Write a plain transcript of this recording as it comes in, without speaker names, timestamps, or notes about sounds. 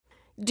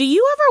Do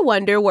you ever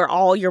wonder where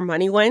all your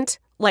money went?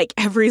 Like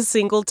every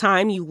single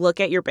time you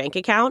look at your bank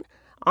account?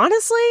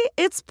 Honestly,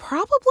 it's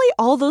probably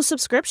all those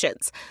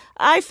subscriptions.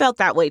 I felt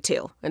that way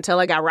too, until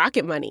I got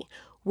Rocket Money.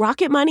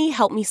 Rocket Money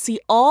helped me see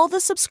all the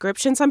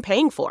subscriptions I'm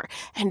paying for,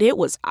 and it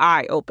was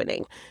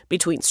eye-opening.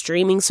 Between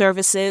streaming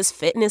services,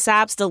 fitness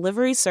apps,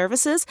 delivery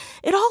services,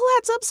 it all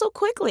adds up so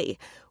quickly.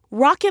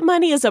 Rocket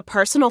Money is a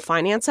personal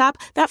finance app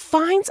that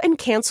finds and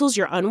cancels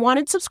your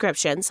unwanted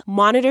subscriptions,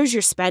 monitors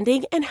your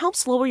spending, and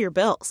helps lower your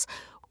bills.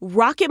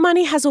 Rocket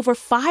Money has over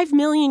 5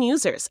 million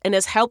users and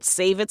has helped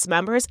save its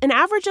members an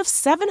average of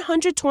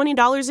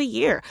 $720 a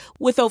year,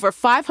 with over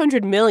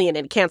 500 million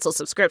in canceled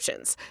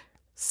subscriptions.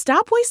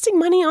 Stop wasting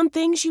money on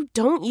things you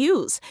don't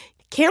use.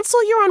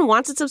 Cancel your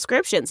unwanted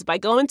subscriptions by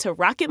going to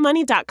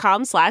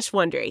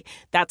rocketmoney.com/Wondery.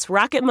 That's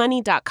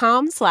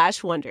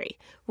rocketmoney.com/Wondery.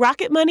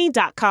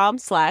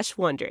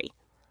 rocketmoney.com/Wondery.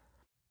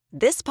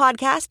 This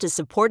podcast is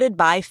supported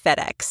by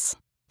FedEx.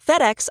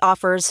 FedEx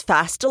offers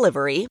fast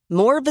delivery,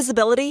 more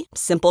visibility,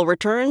 simple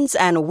returns,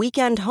 and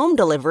weekend home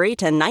delivery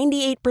to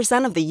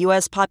 98% of the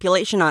U.S.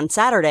 population on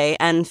Saturday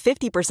and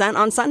 50%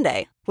 on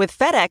Sunday. With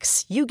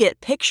FedEx, you get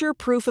picture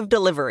proof of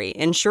delivery,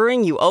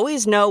 ensuring you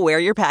always know where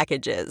your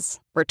package is.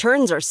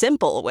 Returns are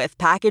simple with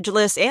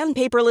packageless and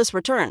paperless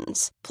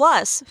returns.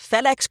 Plus,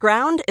 FedEx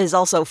Ground is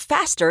also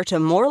faster to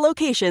more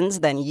locations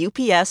than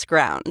UPS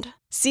Ground.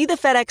 See the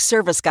FedEx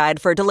service guide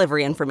for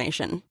delivery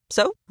information.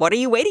 So, what are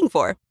you waiting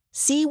for?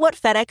 See what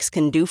FedEx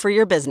can do for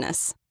your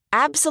business.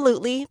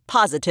 Absolutely,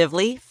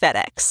 positively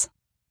FedEx.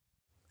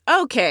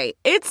 Okay,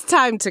 it's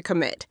time to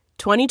commit.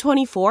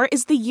 2024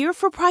 is the year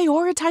for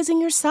prioritizing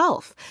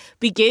yourself.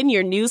 Begin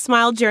your new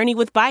smile journey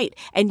with Byte,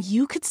 and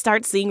you could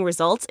start seeing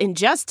results in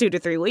just 2 to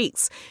 3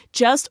 weeks.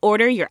 Just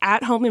order your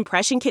at-home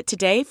impression kit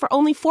today for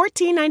only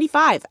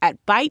 $14.95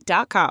 at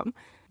Byte.com.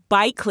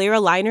 Byte clear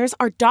aligners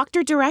are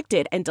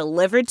doctor-directed and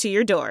delivered to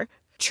your door.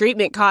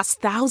 Treatment costs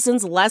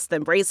thousands less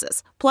than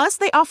braces. Plus,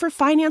 they offer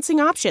financing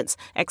options,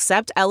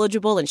 accept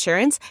eligible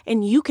insurance,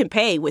 and you can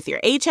pay with your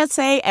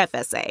HSA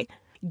FSA.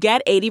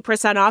 Get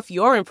 80% off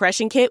your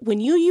impression kit when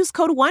you use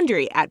code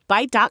WONDERY at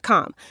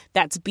Byte.com.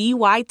 That's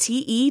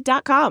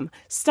BYTE.com.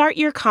 Start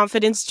your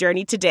confidence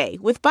journey today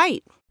with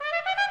Byte.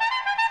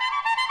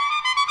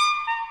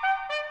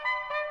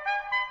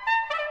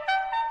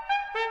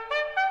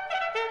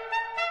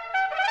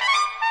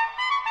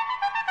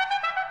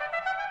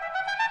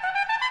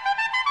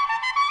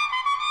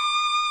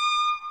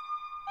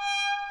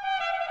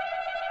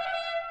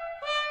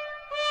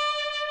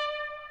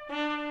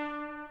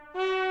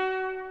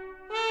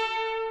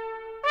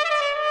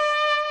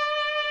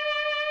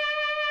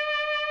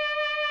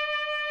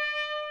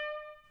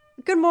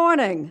 Good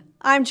morning.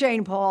 I'm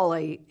Jane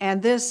Pauley,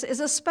 and this is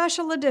a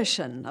special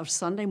edition of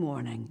Sunday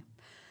Morning.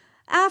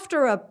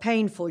 After a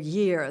painful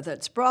year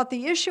that's brought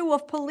the issue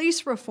of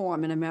police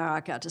reform in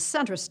America to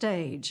center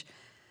stage,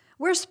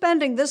 we're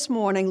spending this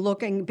morning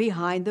looking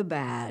behind the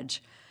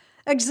badge,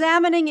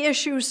 examining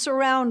issues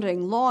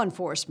surrounding law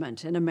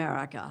enforcement in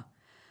America.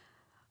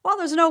 While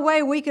there's no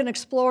way we can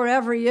explore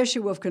every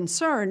issue of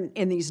concern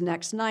in these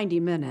next 90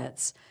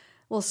 minutes,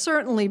 we'll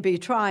certainly be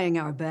trying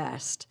our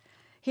best,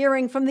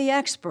 hearing from the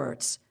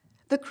experts,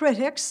 the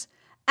critics,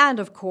 and,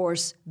 of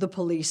course, the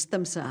police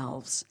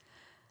themselves.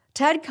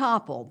 Ted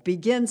Koppel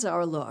begins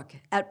our look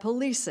at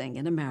policing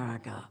in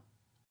America.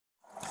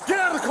 Get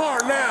out of the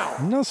car now!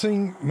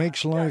 Nothing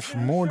makes life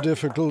more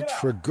difficult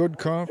for good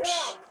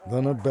cops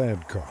than a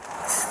bad cop.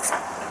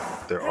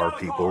 There are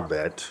people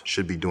that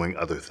should be doing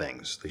other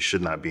things. They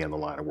should not be in the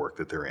line of work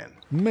that they're in.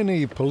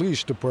 Many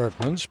police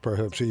departments,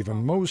 perhaps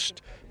even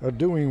most, are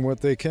doing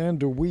what they can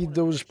to weed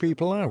those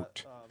people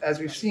out. As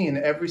we've seen,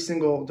 every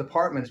single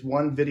department is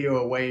one video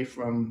away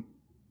from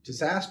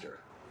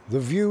disaster. The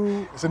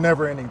View It's a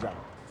never-ending job.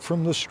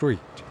 from the street.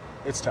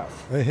 It's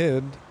tough.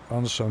 Ahead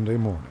on Sunday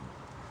morning.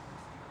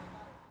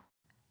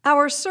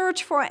 Our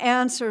search for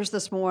answers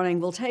this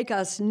morning will take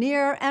us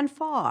near and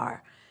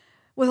far,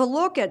 with a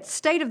look at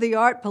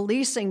state-of-the-art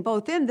policing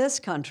both in this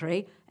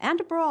country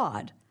and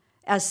abroad,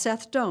 as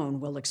Seth Doan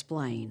will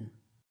explain.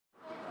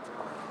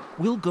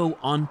 We'll go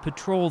on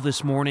patrol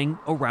this morning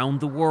around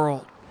the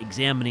world,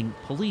 examining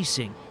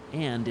policing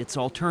and its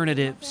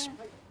alternatives.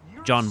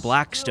 John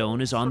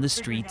Blackstone is on the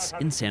streets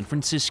in San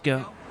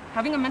Francisco.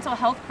 Having a mental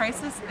health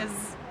crisis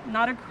is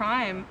not a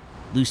crime.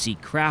 Lucy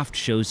Kraft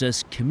shows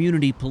us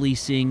community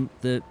policing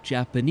the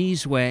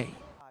Japanese way.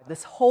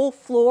 This whole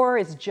floor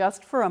is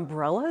just for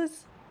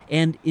umbrellas?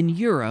 And in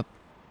Europe,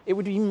 it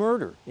would be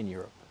murder in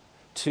Europe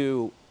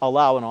to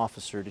allow an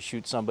officer to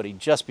shoot somebody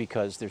just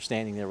because they're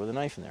standing there with a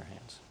knife in their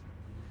hands.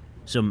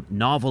 Some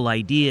novel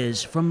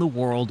ideas from the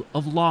world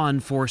of law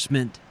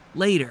enforcement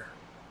later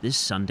this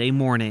Sunday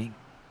morning.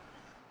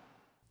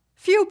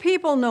 Few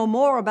people know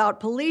more about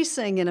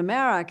policing in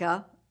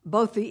America,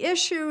 both the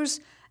issues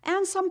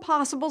and some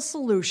possible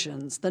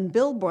solutions, than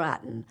Bill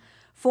Bratton,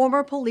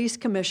 former police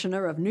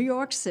commissioner of New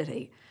York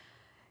City.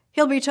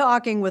 He'll be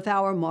talking with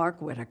our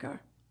Mark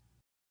Whitaker.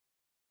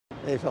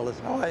 Hey, fellas,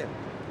 how are you?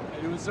 How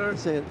you doing,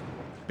 sir?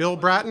 Bill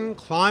Bratton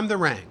climbed the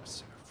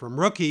ranks from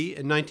rookie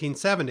in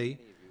 1970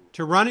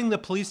 to running the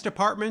police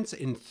departments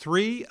in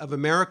 3 of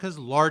America's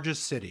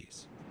largest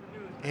cities.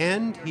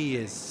 And he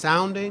is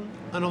sounding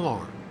an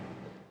alarm.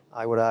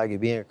 I would argue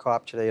being a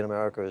cop today in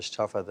America is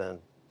tougher than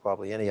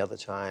probably any other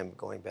time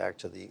going back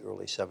to the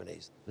early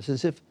 70s. It's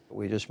as if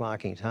we're just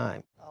marking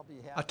time.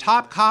 A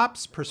top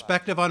cop's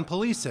perspective on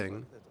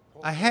policing,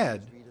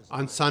 ahead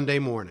on Sunday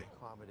morning.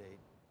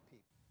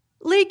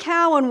 Lee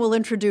Cowan will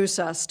introduce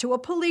us to a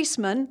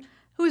policeman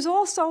who's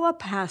also a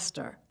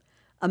pastor,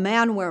 a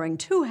man wearing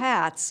 2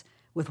 hats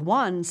with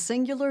one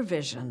singular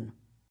vision.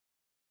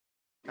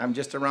 I'm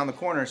just around the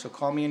corner, so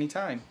call me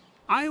anytime.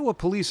 Iowa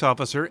police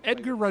officer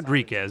Edgar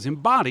Rodriguez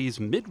embodies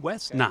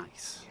Midwest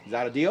nice. Is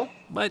that a deal?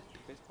 But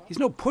he's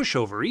no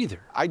pushover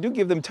either. I do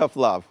give them tough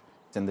love,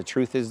 and the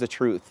truth is the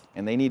truth,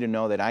 and they need to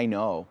know that I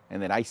know,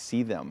 and that I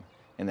see them,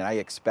 and that I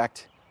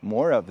expect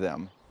more of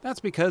them. That's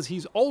because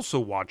he's also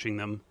watching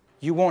them.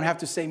 You won't have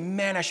to say,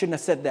 man, I shouldn't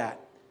have said that.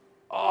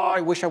 Oh,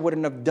 I wish I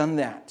wouldn't have done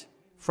that.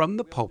 From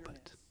the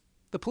pulpit,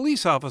 the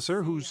police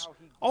officer who's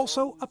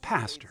also a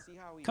pastor,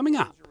 coming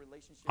up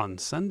on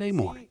Sunday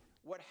morning.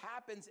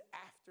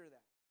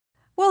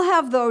 We'll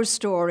have those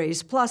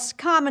stories, plus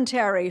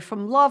commentary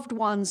from loved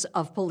ones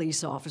of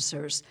police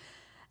officers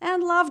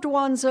and loved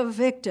ones of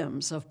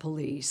victims of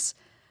police,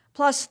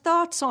 plus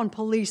thoughts on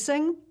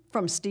policing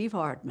from Steve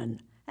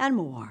Hartman, and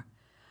more.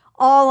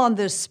 All on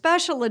this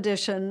special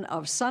edition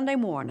of Sunday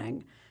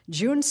Morning,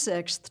 June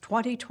 6th,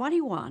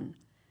 2021.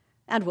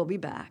 And we'll be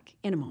back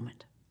in a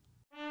moment.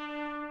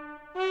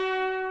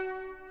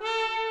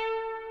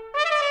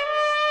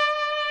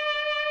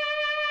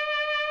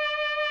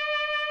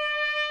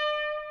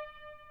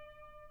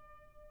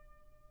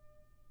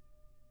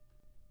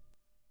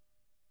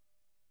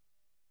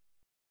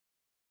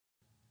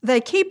 They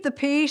keep the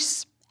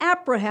peace,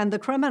 apprehend the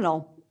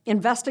criminal,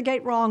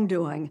 investigate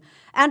wrongdoing,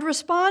 and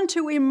respond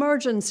to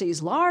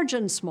emergencies large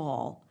and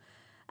small.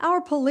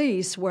 Our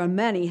police wear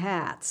many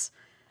hats,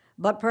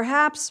 but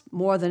perhaps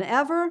more than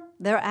ever,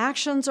 their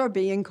actions are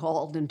being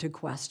called into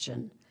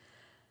question.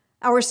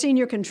 Our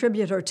senior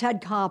contributor,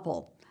 Ted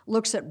Koppel,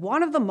 looks at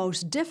one of the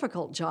most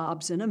difficult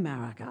jobs in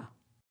America.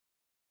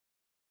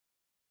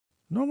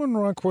 Norman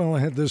Rockwell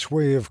had this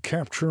way of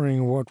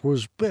capturing what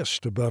was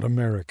best about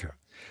America.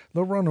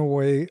 The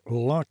Runaway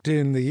locked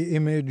in the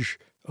image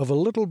of a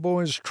little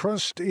boy's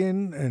trust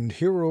in and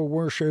hero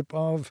worship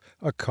of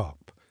a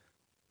cop.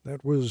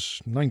 That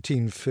was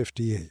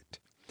 1958.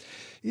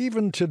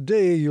 Even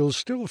today, you'll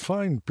still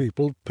find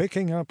people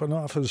picking up an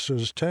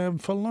officer's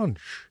tab for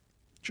lunch,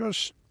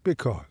 just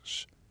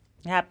because.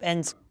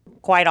 Happens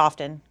quite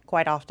often.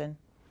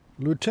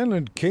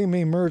 Lieutenant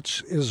Kami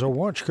Mertz is a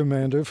watch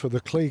commander for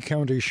the Clay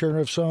County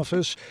Sheriff's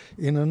Office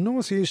in a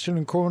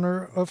northeastern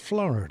corner of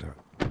Florida.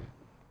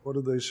 What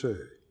do they say?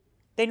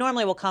 They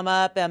normally will come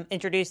up,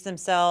 introduce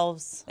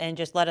themselves, and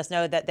just let us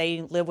know that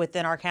they live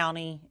within our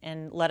county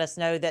and let us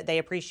know that they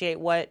appreciate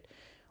what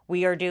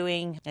we are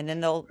doing, and then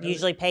they'll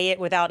usually pay it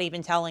without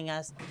even telling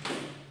us.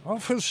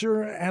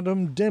 Officer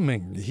Adam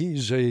Deming.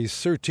 He's a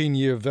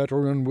 13-year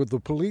veteran with the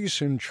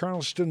police in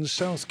Charleston,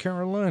 South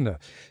Carolina.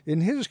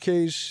 In his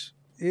case,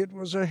 it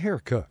was a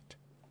haircut.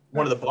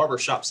 One of the barber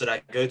shops that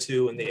I go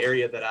to in the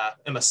area that I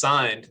am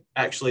assigned,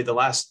 actually the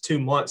last 2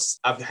 months,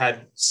 I've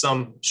had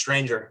some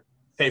stranger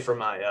pay for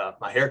my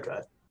my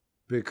haircut.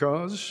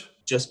 Because?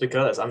 Just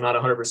because. I'm not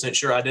 100%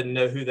 sure. I didn't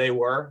know who they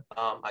were.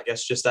 I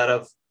guess just out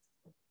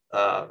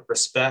of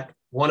respect.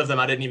 One of them,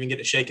 I didn't even get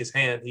to shake his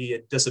hand. He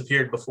had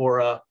disappeared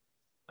before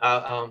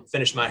I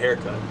finished my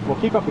haircut.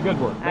 Well, keep up the good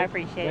work. I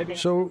appreciate it.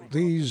 So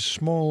these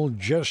small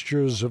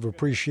gestures of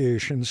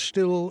appreciation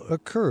still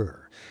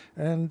occur,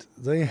 and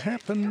they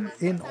happen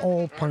in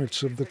all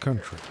parts of the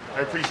country.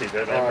 I appreciate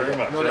that very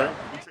much. No doubt.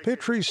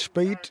 Petrie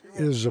Spate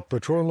is a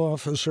patrol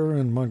officer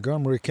in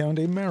Montgomery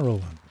County,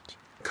 Maryland.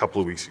 A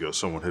couple of weeks ago,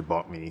 someone had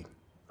bought me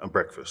a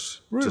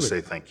breakfast Really? to say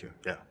thank you.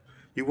 Yeah.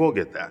 You will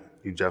get that.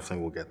 You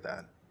definitely will get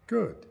that.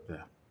 Good.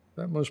 Yeah.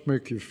 That must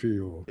make you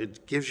feel...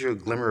 It gives you a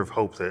glimmer of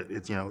hope that,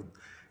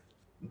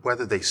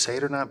 whether they say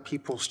it or not,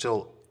 people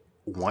still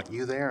want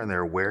you there and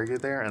they're aware you're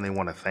there and they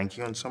want to thank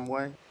you in some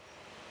way.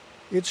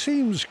 It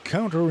seems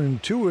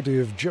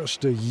counterintuitive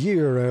just a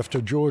year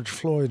after George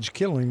Floyd's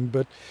killing,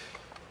 but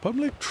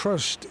public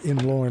trust in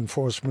law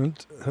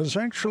enforcement has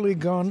actually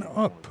gone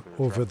up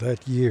over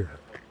that year.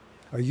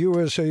 A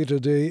USA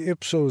Today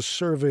Ipsos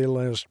survey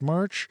last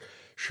March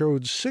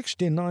showed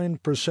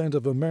 69%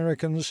 of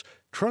Americans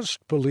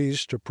trust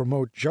police to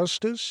promote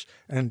justice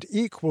and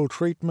equal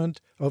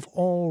treatment of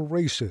all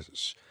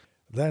races.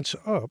 That's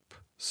up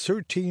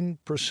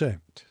 13%.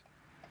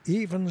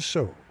 Even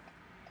so.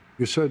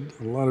 You said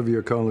a lot of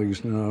your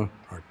colleagues now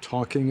are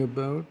talking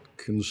about,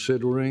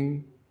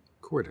 considering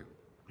quitting.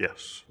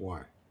 Yes.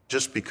 Why?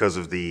 Just because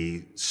of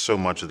so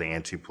much of the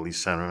anti-police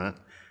sentiment,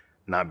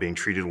 not being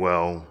treated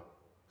well,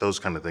 those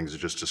kind of things are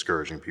just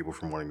discouraging people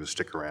from wanting to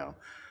stick around.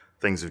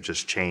 Things have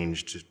just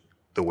changed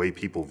the way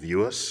people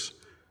view us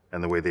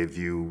and the way they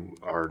view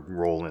our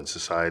role in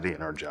society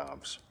and our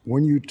jobs.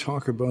 When you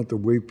talk about the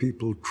way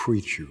people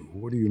treat you,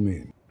 what do you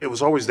mean? It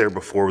was always there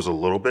before. It was a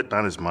little bit,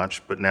 not as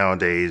much, but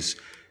nowadays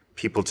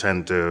people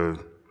tend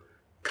to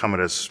come at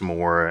us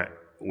more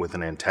with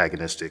an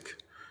antagonistic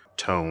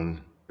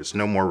tone. There's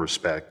no more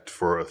respect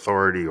for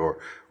authority or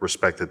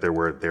respect that they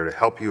were there to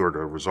help you or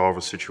to resolve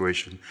a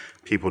situation.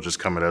 People just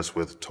come at us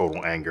with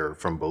total anger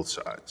from both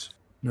sides.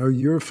 Now,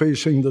 you're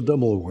facing the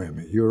double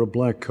whammy. You're a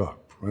black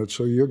cop, right?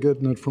 So you're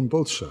getting it from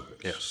both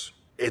sides. Yes.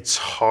 It's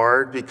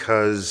hard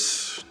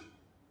because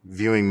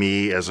viewing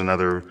me as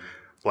another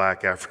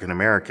black African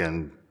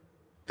American,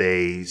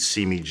 they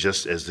see me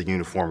just as the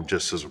uniform,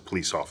 just as a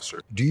police officer.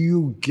 Do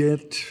you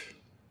get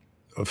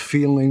a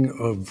feeling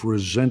of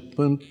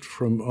resentment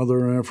from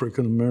other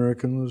African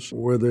Americans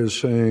where they're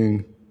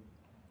saying,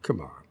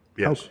 come on,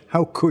 yes.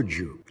 How could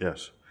you?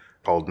 Yes.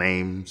 Called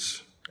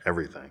names,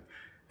 everything.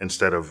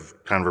 Instead of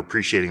kind of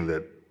appreciating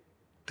that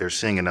they're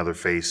seeing another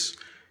face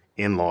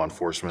in law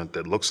enforcement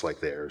that looks like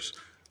theirs.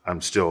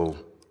 I'm still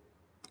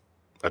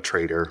a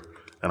traitor,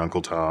 an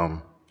Uncle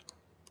Tom,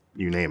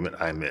 you name it,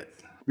 I'm it.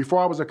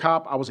 Before I was a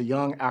cop, I was a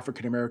young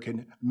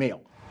African-American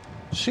male.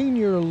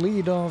 Senior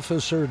lead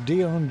officer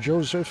Dion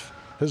Joseph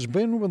has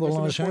been with the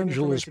Los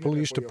Angeles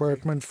Police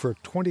Department for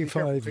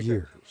 25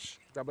 years.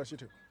 God bless you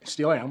too.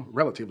 Still am,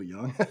 relatively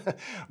young.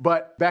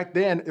 But back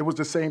then, it was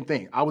the same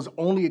thing. I was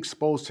only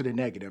exposed to the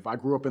negative. I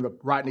grew up in the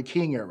Rodney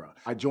King era.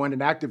 I joined an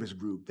activist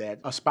group that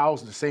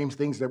espoused the same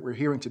things that we're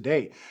hearing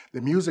today.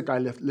 The music I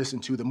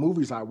listened to, the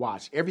movies I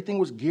watched, everything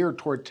was geared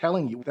toward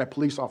telling you that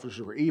police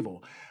officers were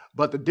evil.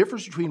 But the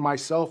difference between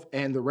myself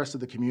and the rest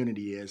of the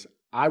community is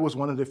I was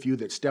one of the few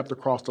that stepped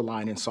across the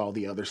line and saw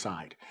the other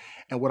side.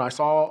 And what I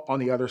saw on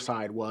the other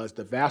side was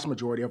the vast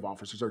majority of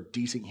officers are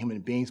decent human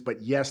beings,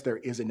 but yes, there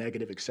is a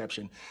negative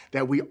exception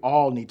that we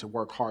all need to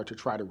work hard to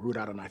try to root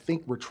out, and I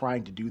think we're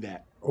trying to do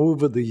that.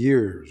 Over the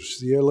years,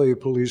 the LA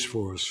police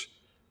force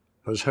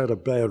has had a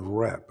bad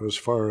rap as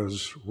far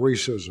as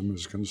racism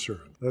is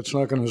concerned. That's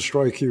not going to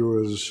strike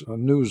you as a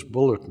news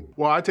bulletin.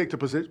 Well, I take the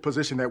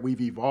position that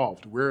we've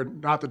evolved. We're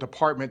not the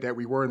department that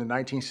we were in the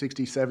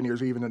 1960s,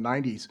 70s, or even the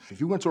 90s. If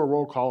you went to a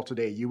roll call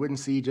today, you wouldn't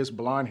see just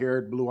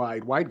blonde-haired,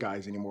 blue-eyed white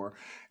guys anymore.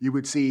 You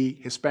would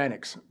see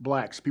Hispanics,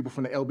 blacks, people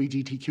from the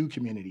LGBTQ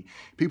community,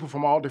 people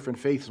from all different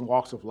faiths and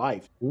walks of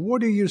life.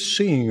 What are you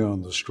seeing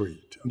on the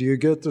street? Do you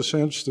get the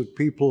sense that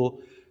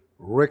people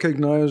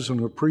recognize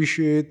and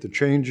appreciate the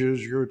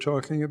changes you're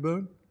talking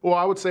about? Well,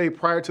 I would say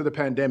prior to the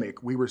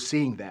pandemic, we were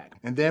seeing that.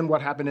 And then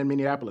what happened in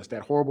Minneapolis,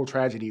 that horrible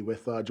tragedy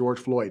with George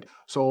Floyd.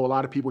 So a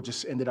lot of people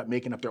just ended up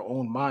making up their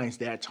own minds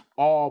that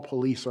all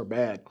police are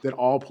bad, that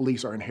all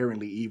police are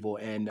inherently evil.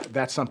 And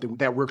that's something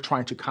that we're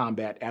trying to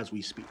combat as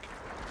we speak.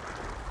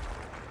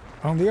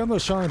 On the other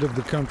side of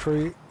the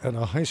country, at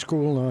a high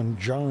school on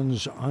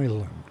Johns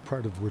Island,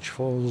 part of which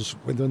falls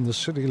within the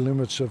city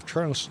limits of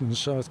Charleston,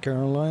 South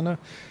Carolina,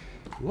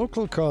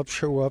 local cops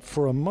show up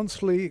for a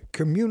monthly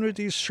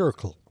community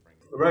circle.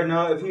 Right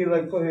now, if he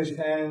put his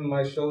hand on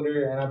my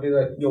shoulder and I'd be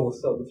like, yo,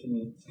 what's up, what you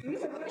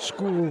need?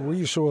 School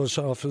resource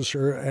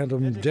officer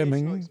Adam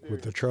Deming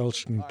with the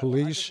Charleston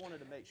Police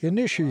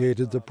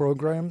initiated the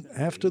program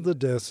after the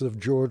death of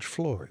George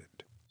Floyd.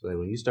 So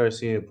when you start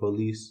seeing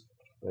police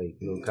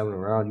coming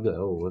around, you go,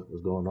 oh,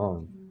 what's going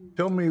on?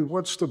 Tell me,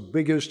 what's the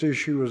biggest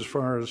issue as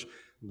far as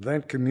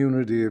that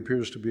community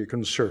appears to be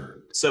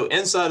concerned? So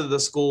inside of the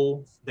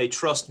school, they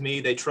trust me,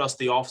 they trust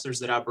the officers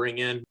that I bring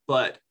in,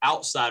 but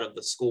outside of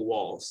the school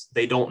walls,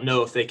 they don't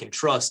know if they can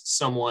trust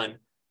someone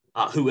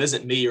who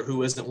isn't me or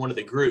who isn't one of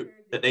the group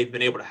that they've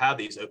been able to have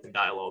these open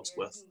dialogues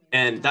with.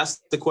 And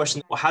that's the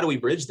question, well, how do we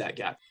bridge that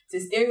gap? To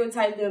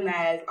stereotype them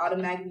as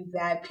automatically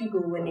bad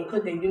people when they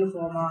put their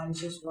uniform on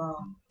is just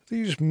wrong.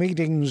 These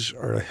meetings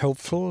are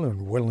helpful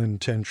and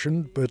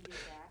well-intentioned, but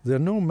they're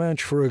no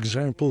match for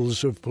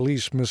examples of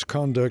police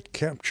misconduct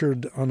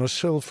captured on a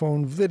cell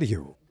phone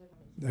video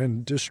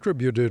and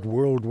distributed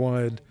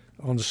worldwide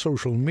on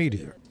social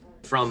media.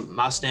 From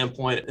my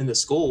standpoint in the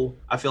school,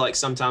 I feel like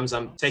sometimes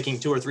I'm taking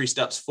 2 or 3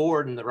 steps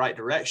forward in the right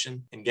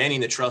direction and gaining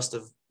the trust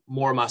of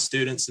more of my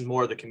students and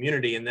more of the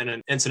community. And then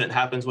an incident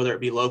happens, whether it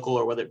be local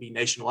or whether it be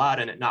nationwide,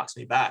 and it knocks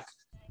me back.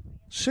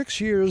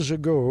 6 years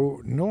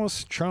ago,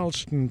 North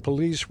Charleston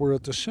police were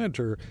at the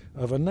center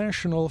of a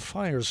national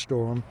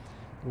firestorm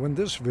when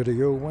this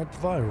video went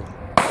viral.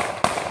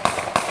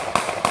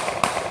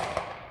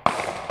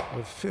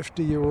 A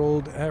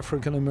 50-year-old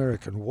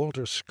African-American,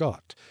 Walter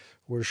Scott,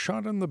 was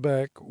shot in the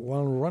back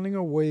while running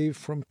away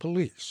from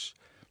police.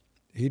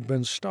 He'd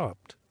been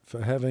stopped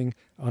for having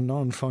a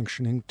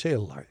non-functioning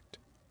taillight.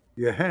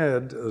 You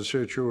had a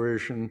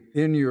situation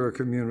in your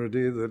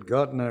community that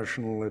got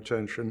national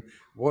attention.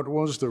 What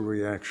was the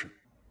reaction?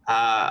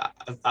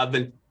 I've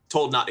been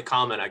told not to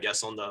comment, I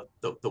guess, on the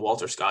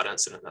Walter Scott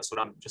incident. That's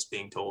what I'm just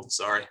being told.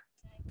 Sorry.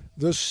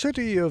 The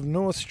city of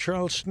North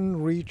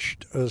Charleston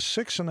reached a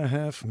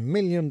 $6.5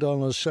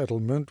 million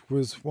settlement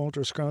with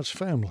Walter Scott's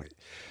family.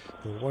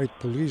 The white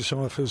police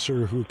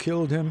officer who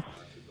killed him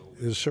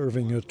is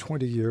serving a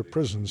 20-year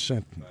prison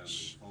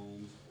sentence.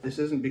 This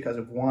isn't because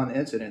of one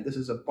incident. This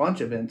is a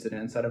bunch of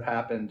incidents that have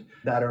happened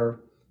that are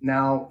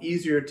now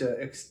easier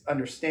to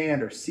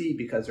understand or see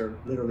because they're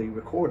literally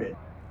recorded.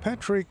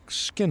 Patrick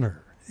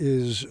Skinner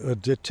is a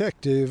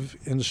detective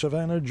in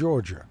Savannah,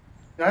 Georgia.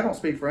 I don't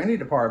speak for any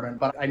department,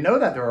 but I know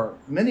that there are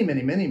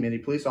many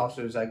police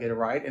officers that get it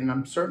right, and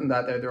I'm certain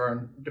that there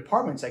are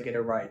departments that get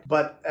it right.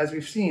 But as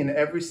we've seen,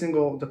 every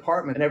single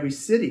department in every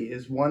city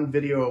is one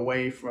video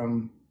away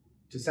from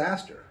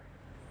disaster.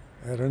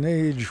 At an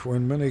age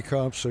when many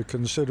cops are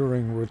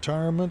considering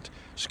retirement,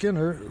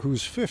 Skinner,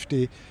 who's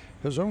 50,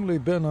 has only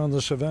been on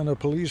the Savannah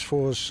police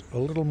force a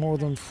little more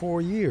than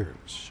 4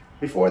 years.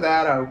 Before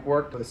that, I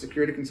worked with a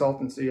security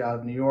consultancy out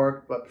of New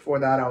York, but before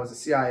that, I was a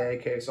CIA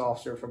case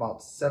officer for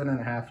about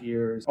 7.5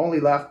 years. Only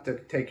left to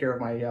take care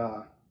of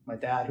my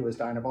dad, who was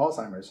dying of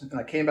Alzheimer's, and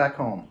I came back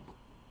home.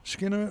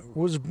 Skinner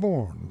was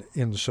born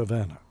in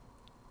Savannah.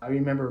 I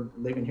remember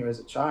living here as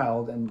a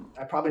child, and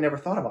I probably never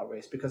thought about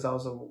race because I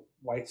was a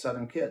white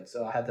Southern kid,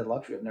 so I had the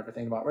luxury of never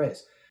thinking about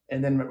race.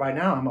 And then right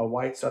now, I'm a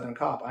white Southern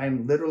cop. I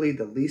am literally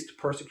the least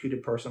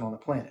persecuted person on the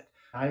planet.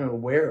 I'm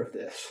aware of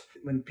this.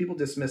 When people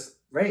dismiss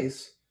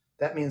race,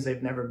 that means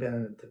they've never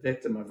been the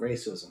victim of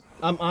racism.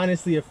 I'm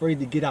honestly afraid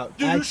to get out.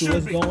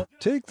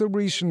 Take the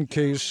recent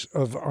case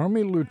of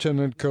Army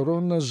Lieutenant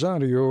Caron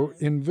Nazario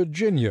in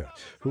Virginia,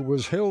 who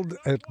was held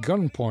at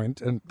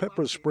gunpoint and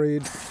pepper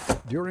sprayed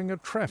during a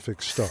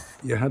traffic stop.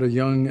 You had a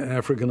young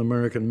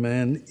African-American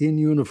man in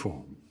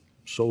uniform,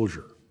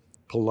 soldier,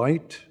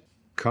 polite,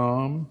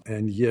 calm,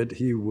 and yet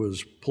he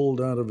was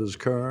pulled out of his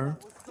car.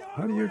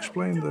 How do you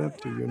explain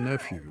that to your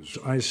nephews?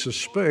 I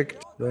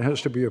suspect there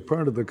has to be a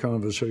part of the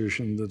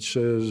conversation that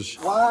says,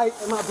 why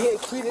am I being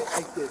treated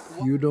like this?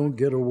 You don't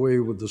get away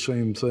with the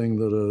same thing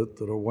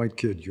that a white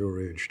kid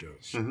your age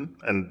does.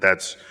 Mm-hmm. And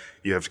that's,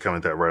 you have to come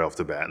at that right off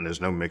the bat, and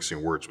there's no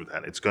mixing words with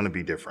that. It's going to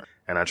be different.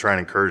 And I try and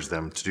encourage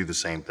them to do the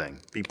same thing.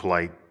 Be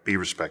polite, be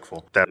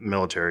respectful. That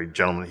military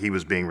gentleman, he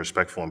was being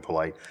respectful and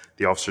polite.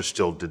 The officer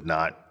still did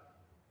not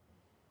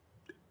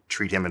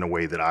treat him in a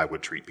way that I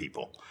would treat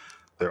people.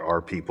 There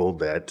are people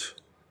that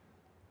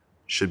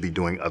should be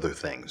doing other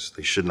things.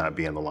 They should not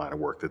be in the line of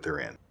work that they're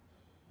in.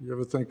 You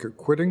ever think of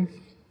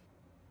quitting?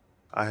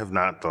 I have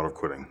not thought of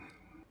quitting.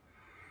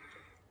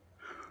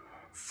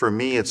 For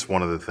me, it's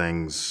one of the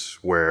things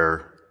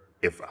where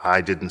if I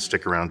didn't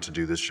stick around to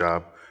do this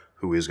job,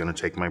 who is going to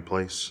take my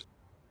place?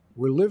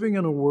 We're living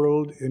in a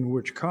world in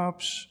which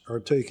cops are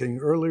taking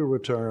early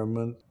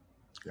retirement.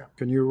 Yeah.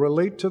 Can you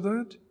relate to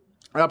that?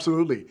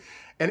 Absolutely.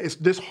 And it's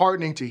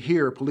disheartening to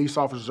hear police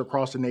officers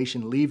across the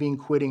nation leaving,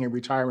 quitting, and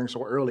retiring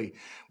so early,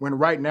 when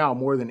right now,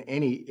 more than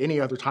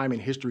any other time in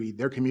history,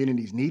 their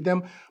communities need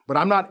them. But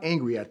I'm not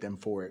angry at them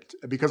for it,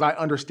 because I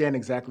understand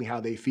exactly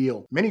how they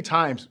feel. Many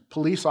times,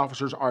 police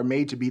officers are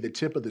made to be the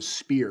tip of the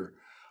spear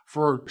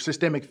for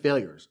systemic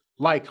failures,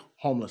 like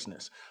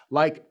homelessness,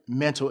 like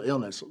mental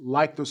illness,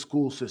 like the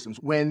school systems.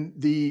 When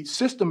the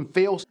system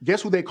fails,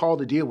 guess who they call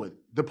to deal with?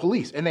 The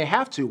police, and they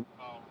have to.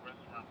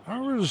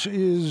 Ours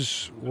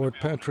is what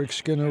Patrick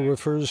Skinner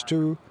refers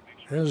to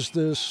as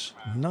this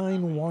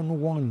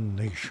 911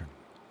 nation.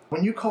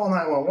 When you call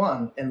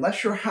 911,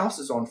 unless your house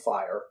is on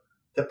fire,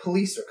 the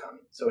police are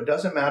coming. So it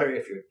doesn't matter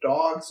if your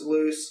dog's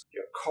loose,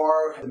 your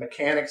car, the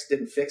mechanics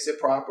didn't fix it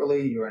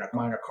properly, you're in a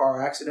minor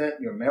car accident,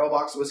 your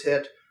mailbox was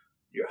hit,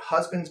 your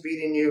husband's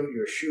beating you,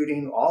 you're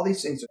shooting, all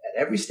these things. At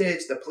every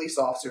stage, the police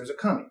officers are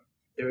coming.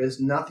 There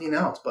is nothing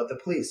else but the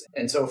police.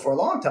 And so for a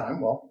long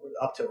time, well,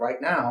 up to right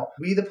now,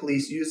 we, the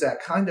police, use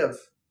that kind of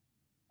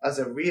as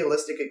a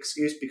realistic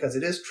excuse because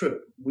it is true.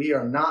 We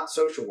are not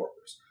social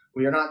workers.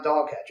 We are not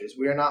dog catchers.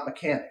 We are not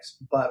mechanics.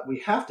 But we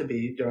have to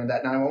be during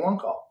that 911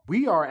 call.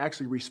 We are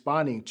actually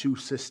responding to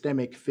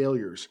systemic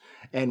failures,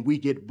 and we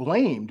get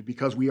blamed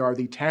because we are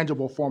the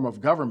tangible form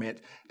of government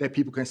that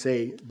people can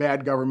say,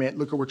 bad government,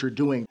 look at what you're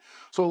doing.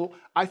 So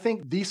I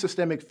think these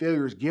systemic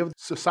failures give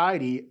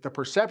society the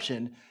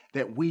perception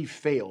that we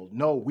failed.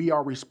 No, we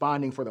are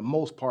responding for the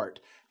most part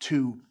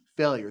to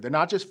failure. They're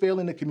not just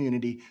failing the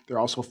community, they're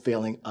also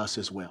failing us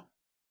as well.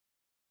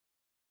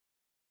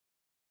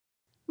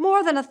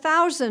 More than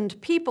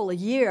 1,000 people a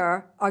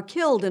year are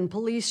killed in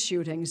police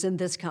shootings in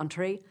this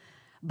country,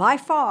 by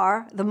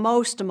far the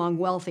most among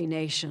wealthy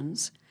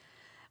nations.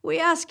 We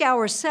ask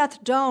our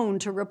Seth Doan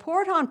to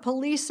report on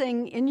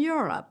policing in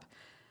Europe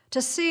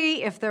to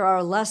see if there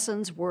are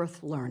lessons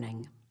worth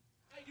learning.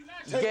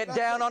 Get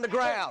down on the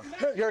ground.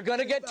 You're going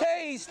to get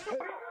tased.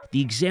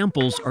 The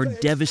examples are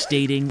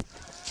devastating,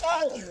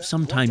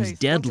 sometimes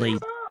deadly,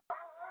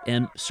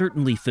 and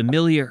certainly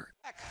familiar.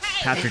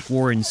 Patrick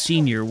Warren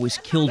Sr. was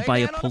killed by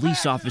a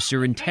police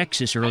officer in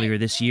Texas earlier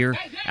this year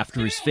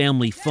after his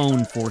family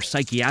phoned for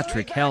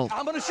psychiatric help.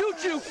 I'm going to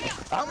shoot you.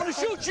 I'm going to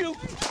shoot you.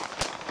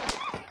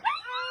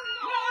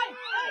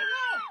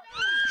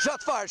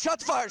 Shots fired.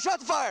 Shots fired.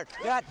 Shots fired.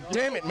 God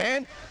damn it,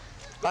 man.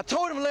 I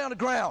told him to lay on the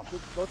ground.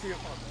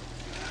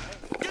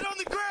 Get on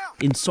the ground.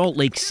 In Salt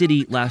Lake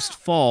City last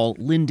fall,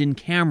 Lyndon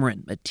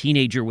Cameron, a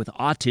teenager with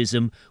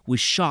autism, was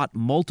shot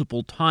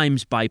multiple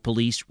times by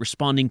police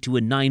responding to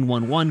a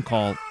 911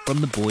 call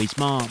from the boy's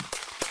mom.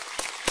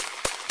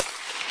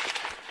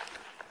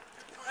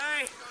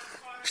 Hey,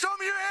 show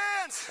me your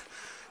hands.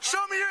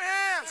 Show me your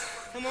hands.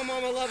 Come on,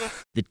 Mom, I love her.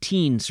 The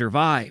teen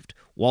survived.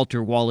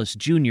 Walter Wallace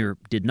Jr.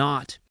 did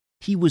not.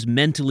 He was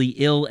mentally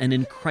ill and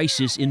in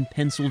crisis in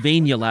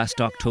Pennsylvania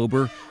last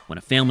October when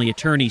a family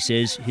attorney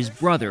says his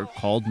brother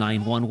called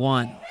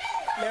 911.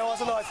 Man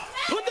wants a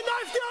knife. Put the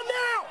knife down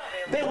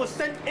now! They were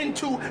sent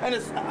into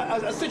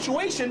a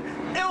situation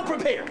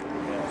ill-prepared.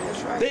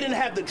 Right. They didn't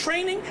have the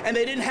training and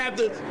they didn't have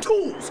the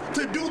tools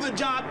to do the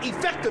job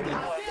effectively.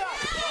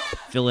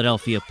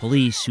 Philadelphia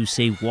police, who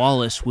say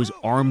Wallace was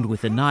armed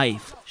with a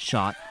knife,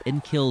 shot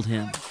and killed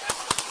him.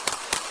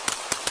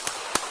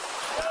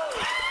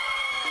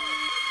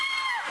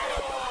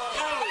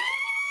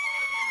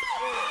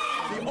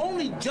 The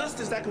only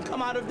justice that can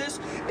come out of this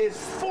is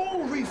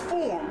full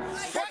reform.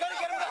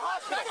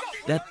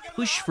 That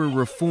push for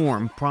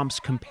reform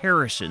prompts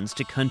comparisons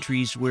to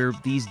countries where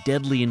these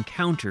deadly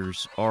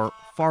encounters are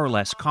far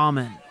less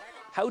common.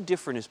 How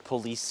different is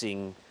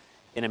policing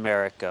in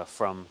America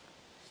from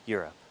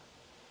Europe?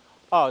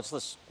 Oh, it's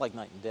just like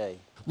night and day.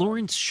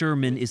 Lawrence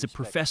Sherman is a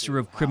professor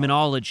of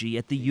criminology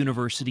at the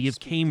University of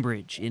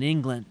Cambridge in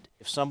England.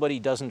 If somebody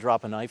doesn't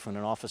drop a knife when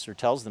an officer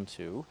tells them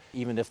to,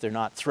 even if they're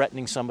not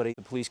threatening somebody,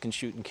 the police can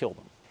shoot and kill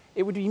them.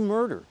 It would be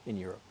murder in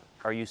Europe.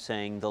 Are you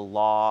saying the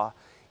law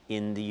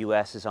in the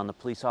U.S. is on the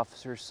police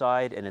officer's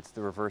side and it's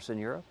the reverse in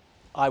Europe?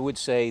 I would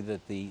say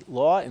that the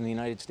law in the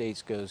United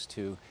States goes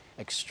to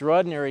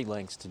extraordinary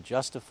lengths to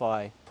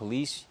justify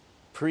police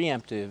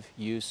preemptive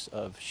use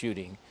of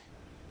shooting.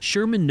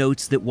 Sherman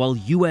notes that while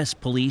U.S.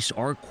 police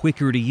are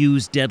quicker to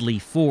use deadly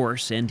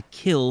force and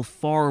kill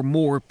far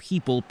more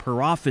people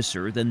per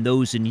officer than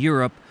those in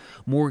Europe,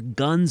 more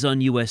guns on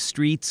U.S.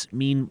 streets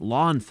mean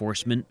law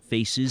enforcement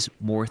faces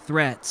more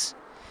threats.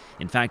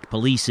 In fact,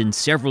 police in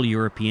several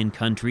European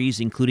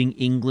countries, including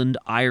England,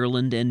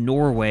 Ireland, and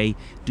Norway,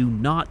 do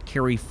not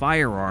carry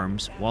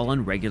firearms while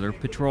on regular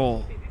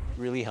patrol. It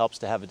really helps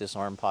to have a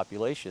disarmed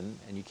population,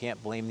 and you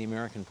can't blame the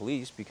American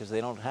police because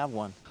they don't have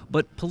one.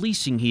 But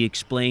policing, he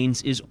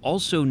explains, is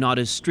also not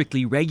as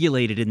strictly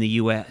regulated in the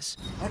U.S.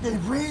 I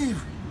can't breathe.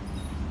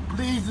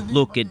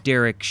 Look at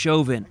Derek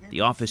Chauvin, the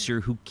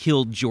officer who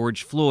killed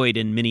George Floyd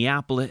in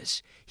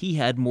Minneapolis. He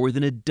had more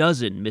than a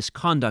dozen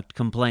misconduct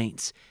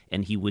complaints,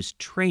 and he was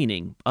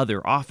training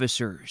other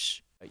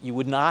officers. You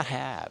would not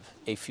have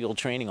a field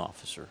training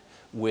officer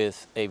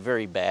with a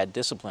very bad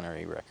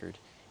disciplinary record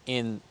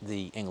in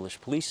the English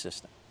police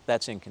system.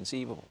 That's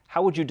inconceivable.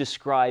 How would you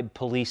describe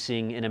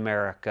policing in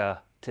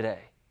America today?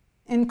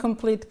 In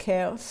complete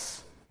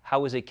chaos.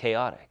 How is it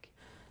chaotic?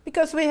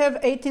 Because we have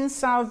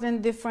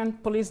 18,000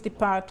 different police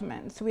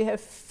departments. We have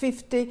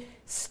 50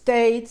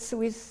 states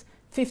with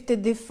 50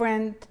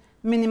 different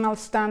minimal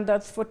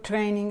standards for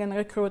training and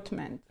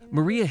recruitment.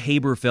 Maria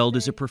Haberfeld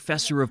is a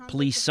professor of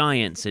police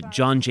science at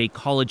John Jay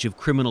College of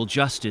Criminal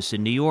Justice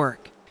in New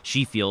York.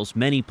 She feels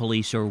many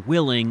police are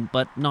willing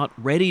but not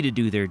ready to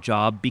do their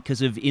job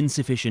because of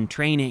insufficient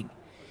training.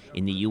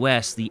 In the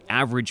U.S., the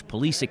average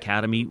police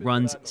academy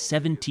runs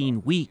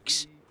 17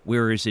 weeks,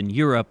 whereas in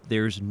Europe,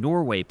 there's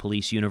Norway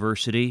Police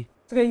University.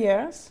 3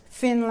 years.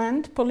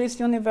 Finland, Police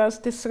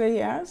University, 3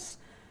 years.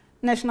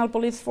 National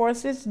Police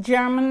Forces,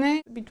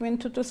 Germany, between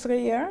 2 to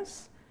 3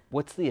 years.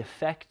 What's the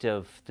effect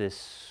of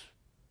this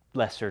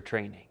lesser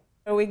training?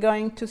 Are we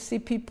going to see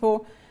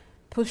people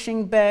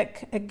pushing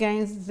back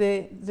against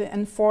the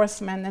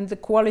enforcement and the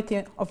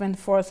quality of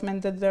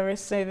enforcement that they're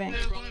receiving?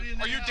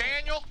 Are you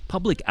Daniel?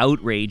 Public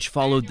outrage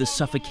followed the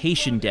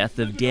suffocation death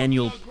of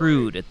Daniel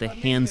Prude at the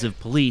hands of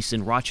police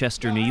in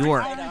Rochester, New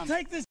York.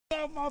 Take this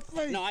off my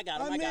face. No, I got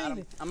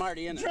him. I'm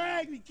already in it.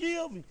 Drag me,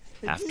 kill me.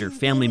 After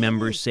family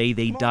members say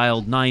they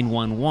dialed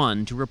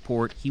 911 to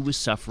report he was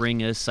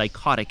suffering a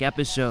psychotic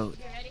episode.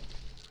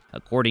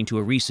 According to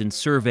a recent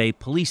survey,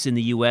 police in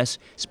the U.S.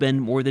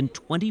 spend more than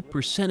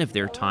 20% of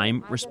their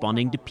time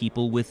responding to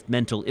people with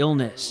mental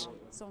illness.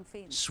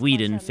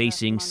 Sweden,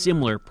 facing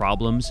similar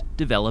problems,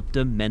 developed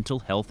a mental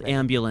health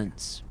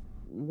ambulance.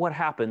 What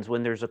happens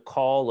when there's a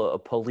call, a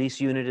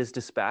police unit is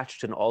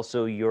dispatched, and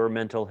also your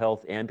mental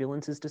health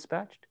ambulance is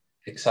dispatched?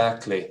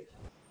 Exactly.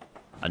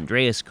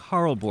 Andreas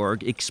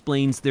Karlborg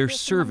explains their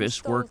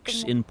service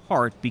works in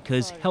part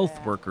because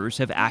health workers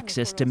have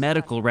access to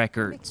medical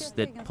records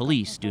that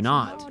police do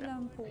not.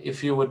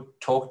 If you would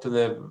talk to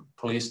the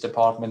police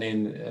department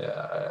in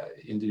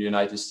the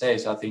United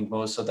States, I think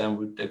most of them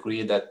would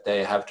agree that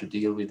they have to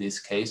deal with these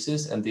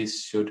cases, and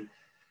this should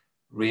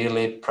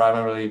really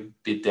primarily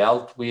be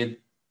dealt with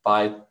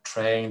by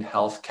trained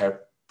healthcare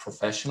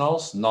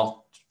professionals,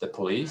 not the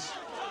police.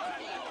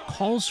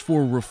 Calls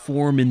for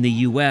reform in the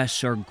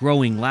U.S. are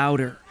growing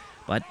louder,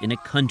 but in a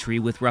country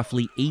with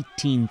roughly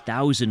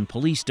 18,000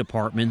 police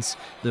departments,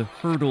 the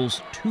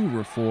hurdles to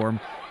reform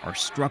are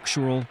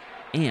structural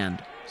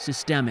and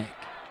systemic.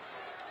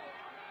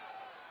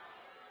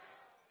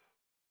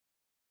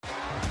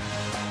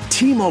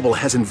 T-Mobile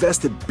has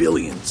invested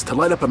billions to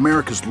light up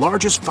America's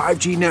largest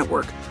 5G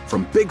network,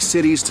 from big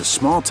cities to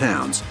small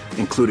towns,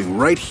 including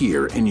right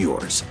here in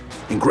yours.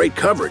 And great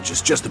coverage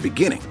is just the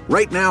beginning.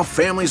 Right now,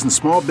 families and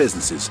small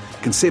businesses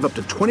can save up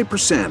to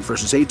 20%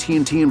 versus AT&T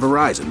and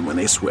Verizon when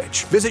they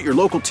switch. Visit your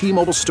local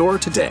T-Mobile store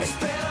today.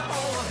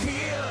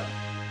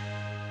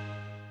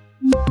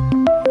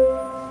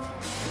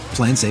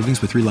 Plan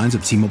savings with 3 lines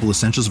of T-Mobile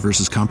Essentials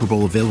versus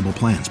comparable available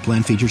plans.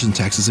 Plan features and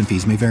taxes and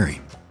fees may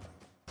vary.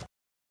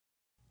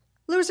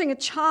 Losing a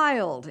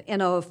child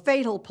in a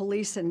fatal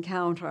police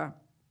encounter.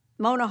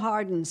 Mona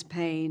Hardin's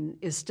pain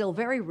is still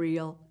very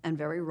real and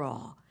very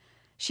raw.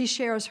 She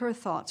shares her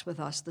thoughts with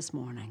us this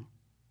morning.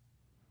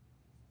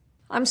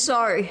 I'm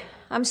sorry.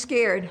 I'm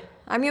scared.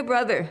 I'm your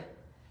brother.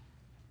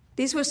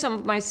 These were some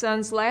of my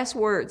son's last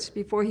words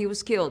before he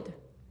was killed.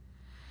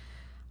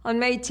 On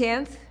May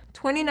 10th,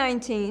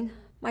 2019,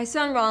 my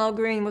son Ronald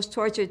Green was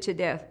tortured to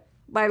death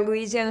by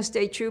Louisiana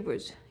state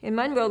troopers in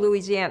Monroe,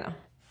 Louisiana.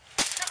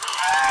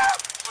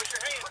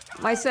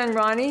 My son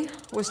Ronnie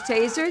was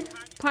tasered,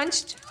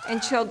 punched,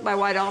 and choked by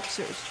white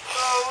officers.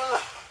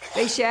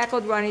 They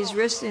shackled Ronnie's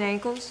wrists and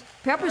ankles,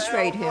 pepper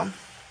sprayed him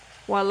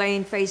while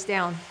laying face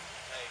down,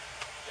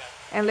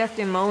 and left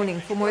him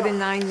moaning for more than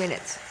 9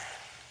 minutes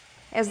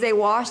as they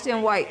washed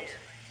and wiped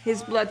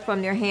his blood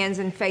from their hands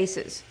and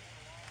faces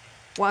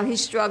while he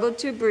struggled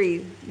to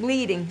breathe,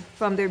 bleeding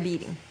from their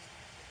beating.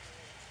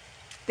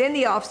 Then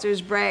the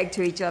officers bragged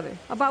to each other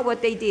about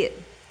what they did.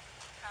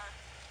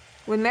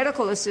 When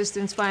medical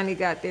assistants finally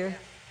got there,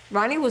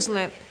 Ronnie was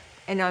limp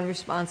and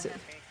unresponsive.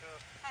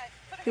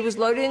 He was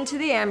loaded into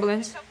the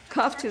ambulance,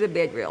 cuffed to the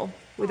bed rail,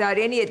 without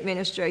any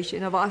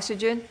administration of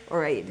oxygen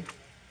or aid.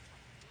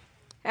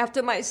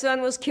 After my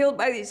son was killed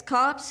by these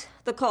cops,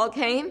 the call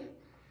came.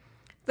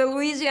 The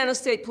Louisiana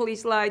State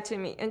Police lied to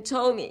me and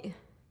told me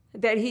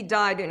that he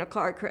died in a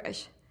car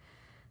crash.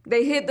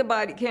 They hid the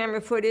body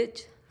camera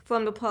footage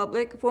from the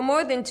public for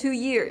more than 2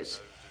 years.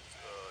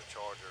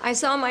 I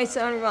saw my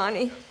son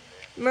Ronnie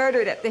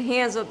murdered at the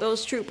hands of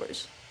those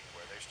troopers.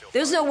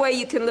 There's no way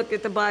you can look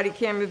at the body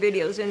camera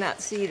videos and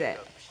not see that.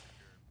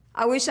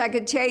 I wish I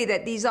could tell you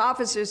that these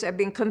officers have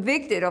been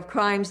convicted of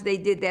crimes they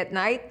did that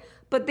night,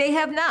 but they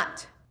have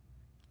not.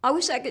 I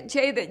wish I could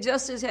tell you that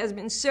justice has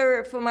been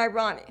served for my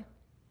Ronnie,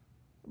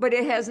 but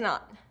it has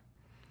not.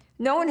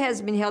 No one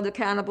has been held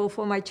accountable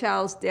for my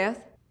child's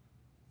death.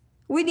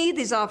 We need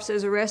these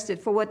officers arrested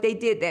for what they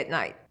did that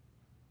night.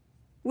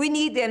 We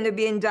need them to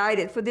be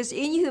indicted for this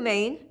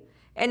inhumane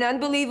and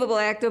unbelievable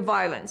act of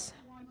violence.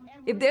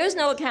 If there's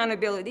no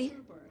accountability,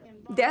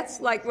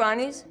 deaths like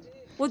Ronnie's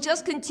will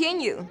just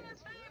continue.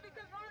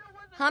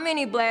 How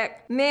many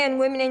black men,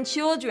 women, and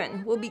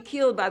children will be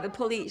killed by the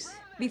police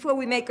before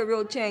we make a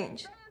real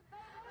change?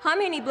 How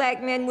many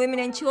black men, women,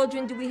 and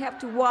children do we have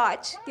to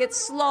watch get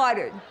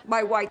slaughtered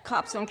by white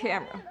cops on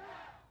camera?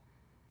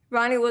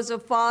 Ronnie was a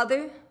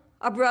father,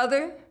 a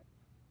brother,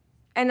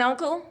 an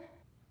uncle,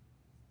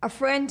 a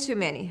friend to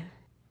many.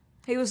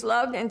 He was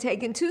loved and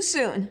taken too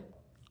soon.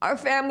 Our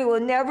family will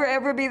never,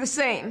 ever be the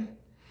same.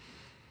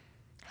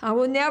 I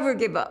will never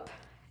give up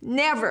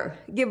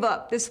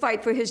this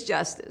fight for his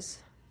justice.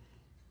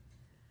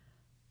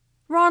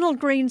 Ronald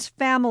Green's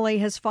family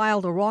has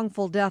filed a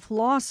wrongful death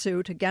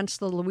lawsuit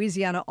against the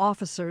Louisiana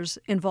officers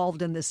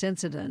involved in this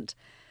incident.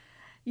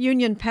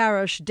 Union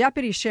Parish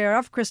Deputy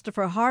Sheriff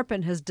Christopher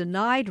Harpin has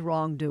denied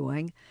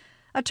wrongdoing.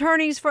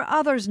 Attorneys for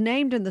others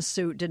named in the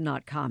suit did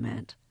not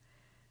comment.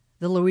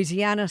 The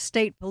Louisiana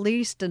State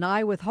Police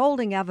deny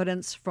withholding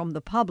evidence from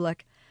the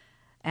public,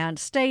 and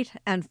state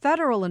and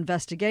federal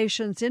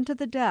investigations into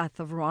the death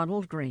of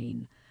Ronald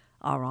Green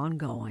are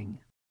ongoing.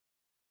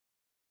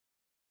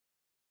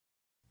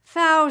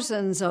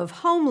 Thousands of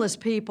homeless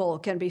people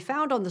can be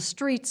found on the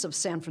streets of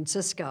San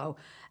Francisco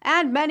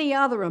and many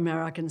other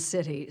American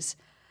cities,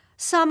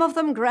 some of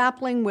them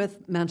grappling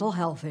with mental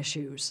health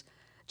issues.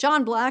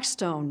 John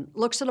Blackstone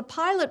looks at a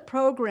pilot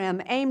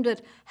program aimed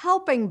at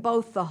helping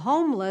both the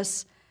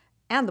homeless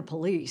and the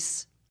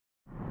police.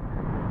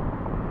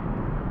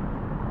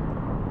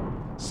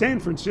 San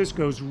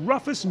Francisco's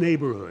roughest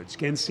neighborhoods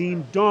can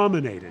seem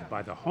dominated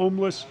by the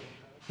homeless,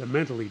 the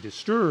mentally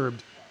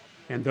disturbed,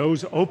 and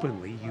those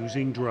openly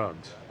using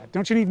drugs.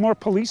 Don't you need more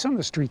police on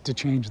the street to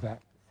change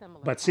that?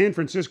 But San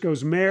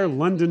Francisco's Mayor,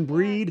 London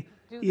Breed,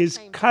 is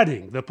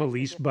cutting the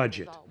police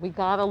budget. We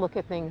got to look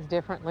at things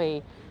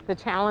differently. The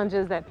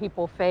challenges that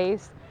people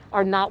face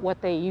are not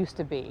what they used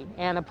to be,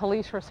 and a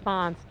police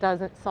response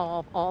doesn't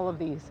solve all of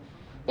these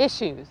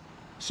issues.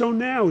 So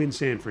now in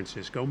San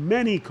Francisco,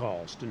 many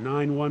calls to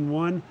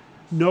 911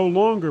 no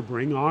longer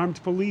bring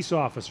armed police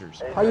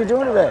officers. How you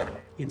doing today?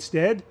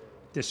 Instead,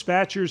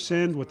 dispatchers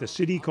send what the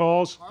city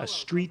calls a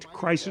street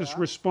crisis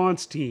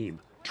response team,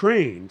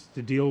 trained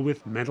to deal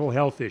with mental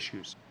health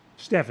issues.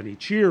 Stephanie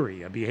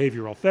Cheery, a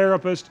behavioral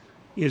therapist,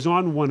 is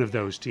on one of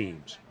those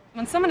teams.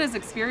 When someone is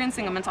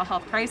experiencing a mental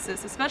health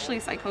crisis, especially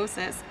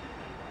psychosis,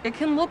 it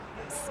can look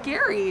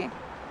scary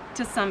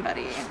to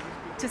somebody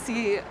to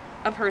see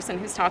a person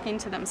who's talking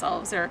to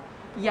themselves or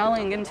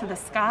yelling into the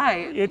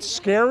sky. It's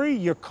scary,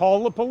 you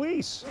call the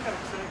police.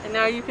 And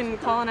now you can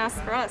call and ask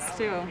for us,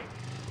 too.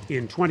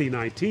 In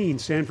 2019,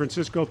 San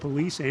Francisco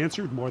police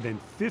answered more than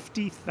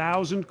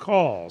 50,000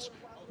 calls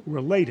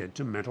related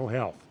to mental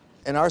health.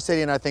 In our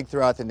city, and I think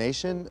throughout the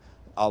nation,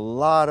 a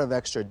lot of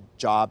extra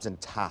jobs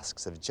and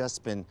tasks have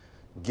just been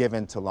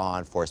given to law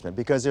enforcement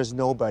because there's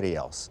nobody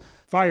else.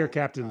 Fire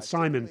Captain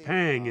Simon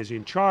Pang is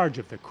in charge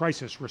of the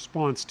crisis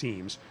response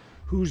teams,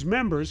 whose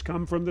members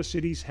come from the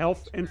city's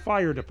health and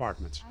fire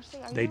departments.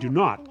 They do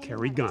not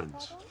carry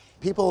guns.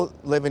 People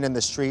living in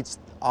the streets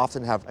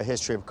often have a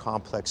history of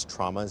complex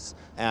traumas,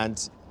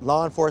 and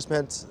law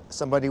enforcement,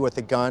 somebody with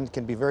a gun,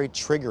 can be very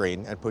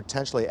triggering and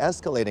potentially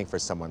escalating for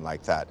someone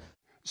like that.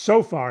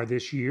 So far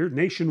this year,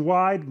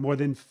 nationwide, more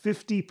than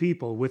 50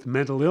 people with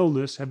mental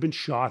illness have been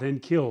shot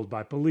and killed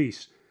by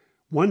police.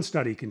 One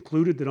study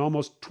concluded that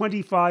almost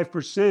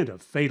 25%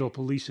 of fatal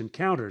police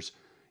encounters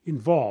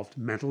involved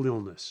mental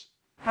illness.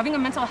 Having a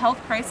mental health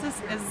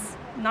crisis is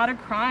not a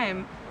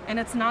crime, and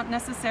it's not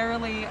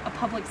necessarily a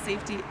public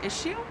safety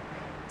issue.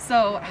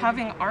 So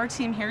having our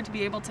team here to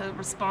be able to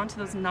respond to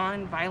those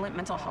non-violent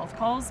mental health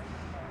calls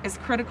is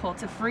critical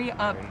to free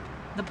up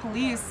the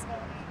police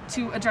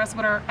to address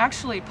what are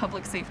actually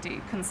public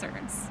safety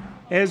concerns.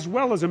 As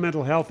well as a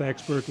mental health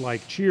expert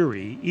like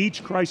Cheery,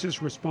 each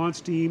crisis response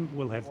team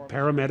will have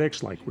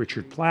paramedics like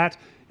Richard Platt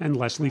and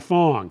Leslie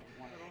Fong,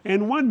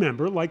 and one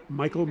member like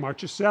Michael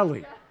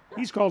Marchicelli.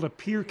 He's called a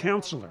peer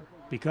counselor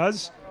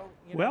because,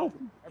 well,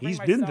 he's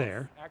been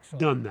there,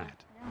 done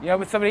that. You know,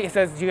 when somebody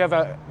says, do you have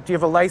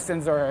a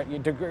license or a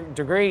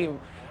degree?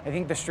 I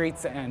think the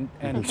streets and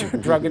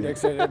drug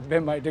addiction have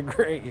been my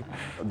degree.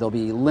 There'll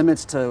be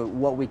limits to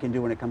what we can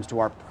do when it comes to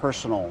our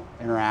personal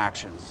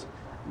interactions.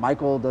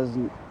 Michael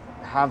doesn't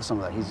have some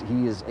of that.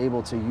 He is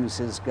able to use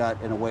his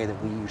gut in a way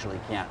that we usually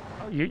can't.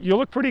 You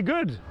look pretty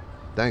good.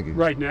 Thank you.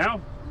 Right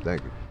now.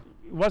 Thank you.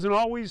 It wasn't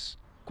always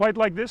quite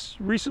like this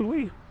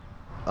recently?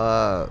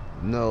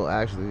 No,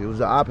 actually, it was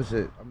the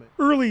opposite.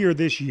 Earlier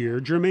this year,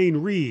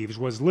 Jermaine Reeves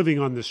was living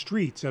on the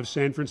streets of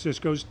San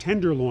Francisco's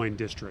Tenderloin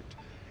district.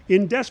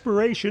 In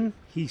desperation,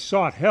 he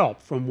sought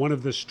help from one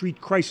of the street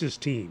crisis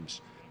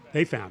teams.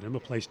 They found him a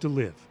place to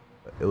live.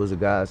 It was a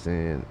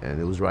godsend,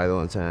 and it was right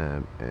on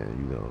time,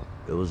 and,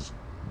 it was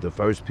the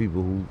first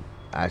people who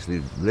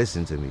actually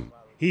listened to me.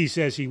 He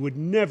says he would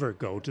never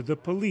go to the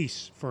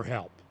police for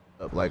help.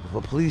 Like, if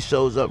a police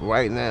shows up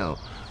right now,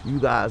 you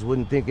guys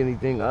wouldn't think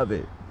anything of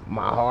it.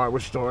 My heart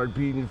would start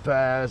beating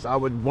fast. I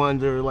would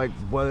wonder, like,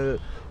 what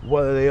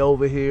are they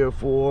over here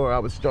for? I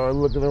would start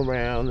looking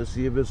around to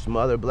see if it's some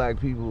other black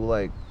people.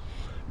 Like,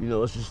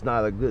 it's just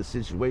not a good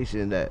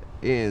situation that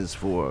ends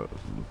for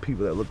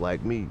people that look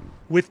like me.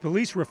 With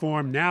police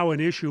reform now an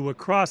issue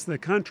across the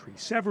country,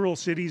 several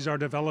cities are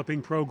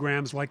developing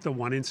programs like the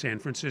one in San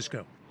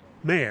Francisco.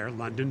 Mayor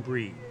London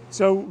Breed.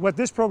 So what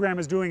this program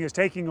is doing is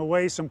taking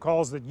away some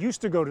calls that used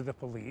to go to the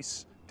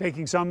police,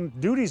 taking some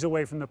duties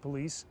away from the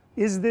police.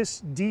 Is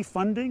this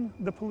defunding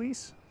the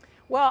police?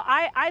 Well,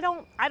 I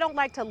don't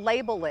like to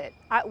label it.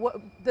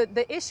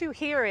 The issue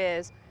here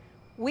is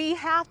we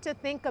have to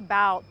think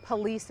about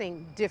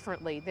policing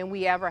differently than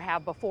we ever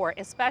have before,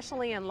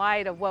 especially in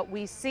light of what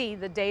we see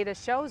the data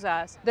shows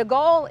us. The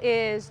goal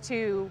is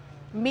to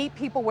meet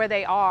people where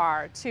they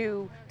are,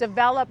 to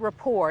develop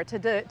rapport,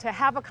 to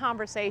have a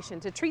conversation,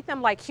 to treat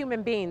them like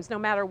human beings no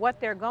matter what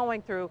they're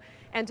going through,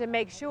 and to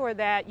make sure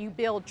that you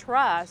build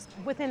trust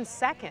within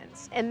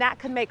seconds. And that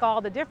could make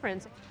all the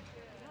difference.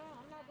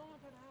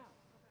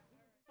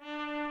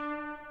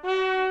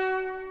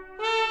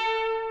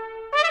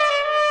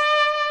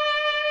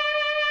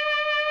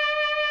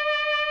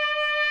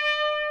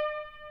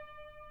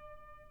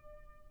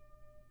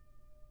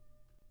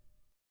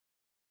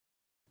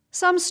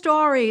 Some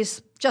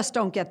stories just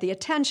don't get the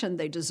attention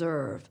they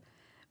deserve,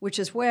 which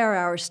is where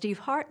our Steve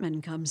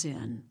Hartman comes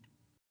in.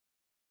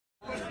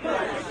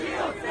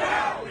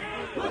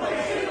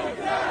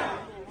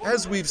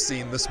 As we've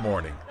seen this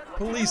morning,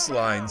 police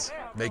lines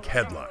make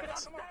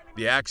headlines.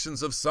 The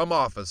actions of some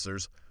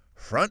officers,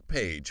 front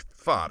page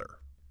fodder.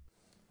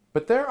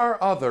 But there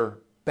are other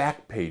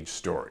back page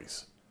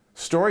stories.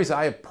 Stories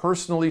I have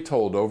personally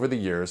told over the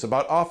years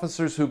about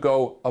officers who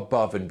go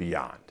above and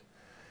beyond.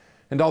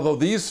 And although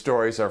these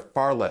stories are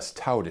far less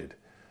touted,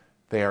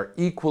 they are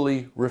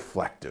equally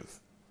reflective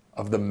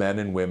of the men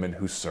and women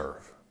who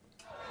serve.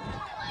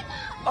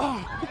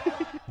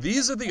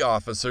 These are the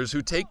officers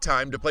who take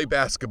time to play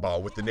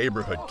basketball with the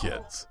neighborhood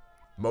kids,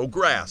 mow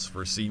grass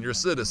for senior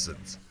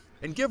citizens,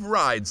 and give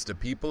rides to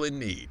people in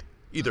need,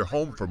 either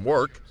home from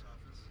work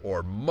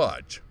or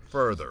much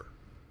further.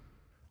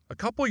 A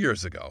couple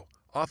years ago,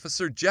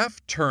 Officer Jeff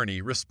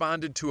Turney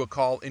responded to a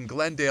call in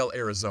Glendale,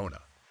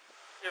 Arizona.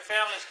 Your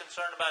family's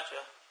concerned about you.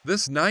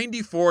 This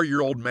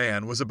 94-year-old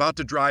man was about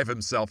to drive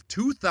himself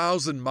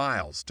 2,000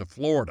 miles to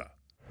Florida.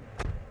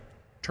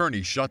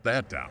 Turney shut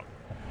that down.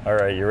 All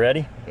right, you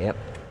ready? Yep.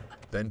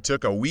 Then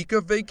took a week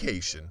of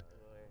vacation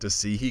to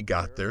see he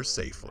got there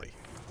safely.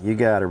 You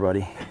got her,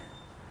 buddy.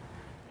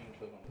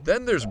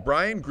 Then there's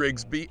Brian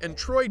Grigsby and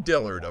Troy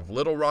Dillard of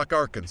Little Rock,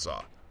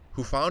 Arkansas,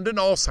 who found an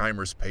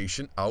Alzheimer's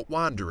patient out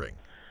wandering.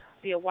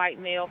 A white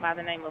male by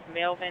the name of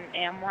Melvin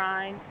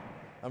Amrine.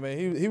 I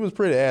mean, he was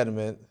pretty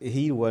adamant.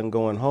 He wasn't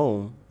going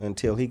home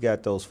until he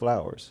got those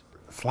flowers.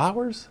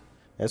 Flowers?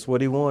 That's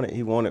what he wanted.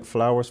 He wanted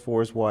flowers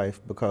for his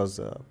wife because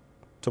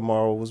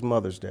tomorrow was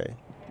Mother's Day.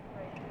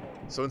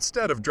 So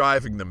instead of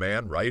driving the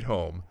man right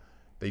home,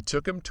 they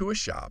took him to a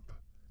shop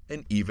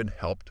and even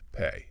helped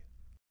pay.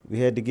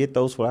 We had to get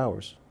those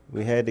flowers.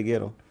 We had to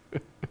get them.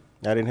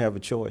 I didn't have a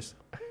choice.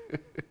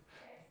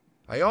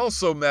 I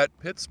also met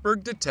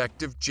Pittsburgh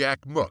detective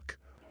Jack Mook,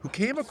 who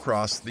came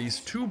across these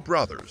two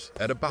brothers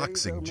at a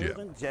boxing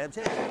gym.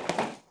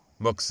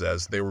 Mook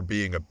says they were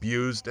being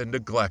abused and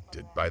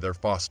neglected by their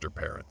foster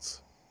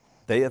parents.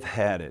 They have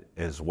had it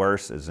as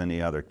worse as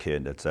any other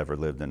kid that's ever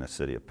lived in the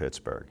city of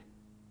Pittsburgh,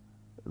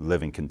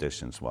 living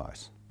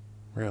conditions-wise.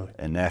 Really?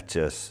 And that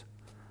just,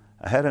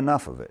 I had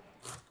enough of it.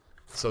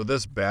 So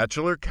this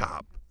bachelor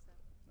cop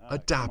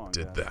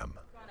adopted them.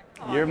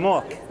 You're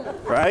Mook,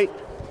 right?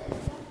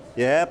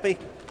 You happy?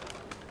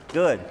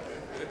 Good.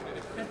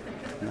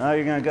 Now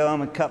you're gonna go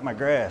home and cut my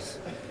grass.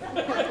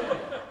 All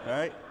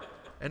right?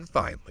 And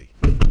finally,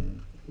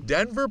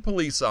 Denver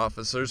police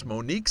officers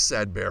Monique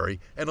Sedbury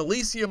and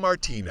Alicia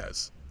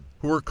Martinez,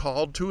 who were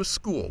called to a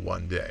school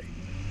one day.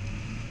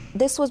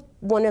 This was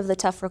one of the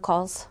tougher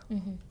calls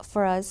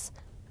for us.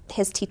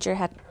 His teacher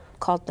had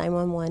called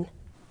 911.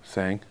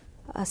 Saying?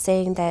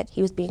 Saying that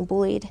he was being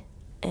bullied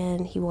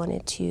and he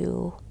wanted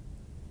to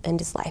end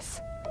his life.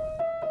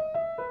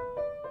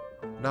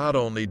 Not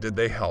only did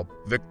they help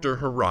Victor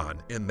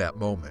Haran in that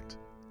moment,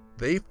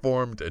 they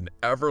formed an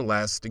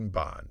everlasting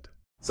bond.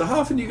 So how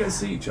often do you guys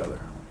see each other?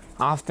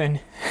 Often.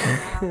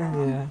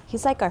 Yeah.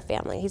 He's like our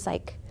family. He's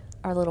like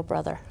our little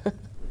brother.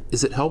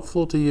 Is it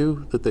helpful to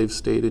you that they've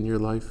stayed in your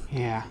life?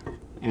 Yeah.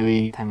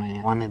 Every time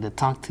I wanted to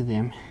talk to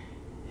them,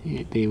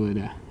 they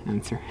would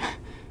answer.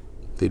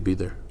 They'd be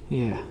there.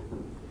 Yeah.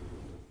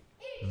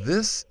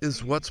 This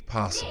is what's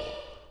possible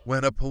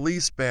when a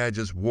police badge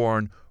is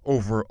worn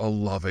over a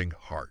loving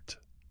heart.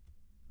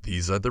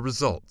 These are the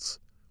results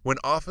when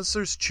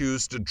officers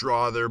choose to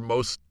draw their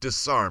most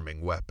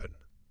disarming weapon: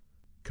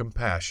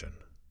 compassion.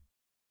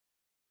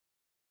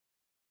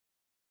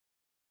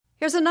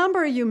 Here's a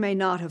number you may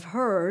not have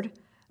heard.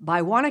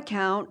 By one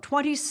account,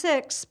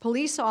 26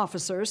 police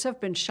officers have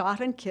been shot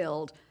and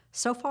killed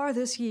so far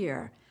this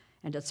year,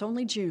 and it's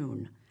only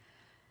June.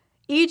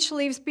 Each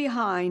leaves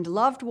behind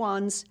loved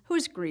ones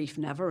whose grief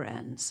never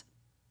ends.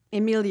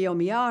 Emilio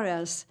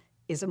Miares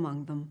is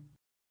among them.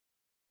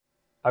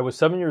 I was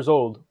 7 years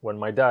old when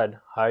my dad,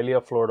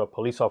 Hialeah, Florida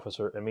police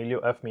officer Emilio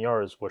F.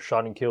 Miares, was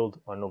shot and killed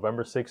on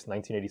November 6,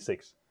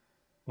 1986.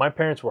 My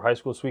parents were high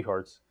school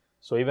sweethearts,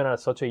 so even at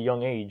such a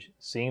young age,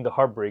 seeing the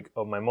heartbreak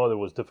of my mother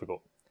was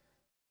difficult.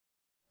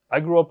 I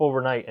grew up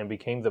overnight and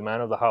became the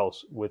man of the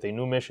house with a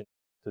new mission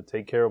to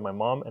take care of my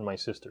mom and my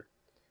sister.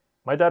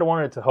 My dad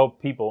wanted to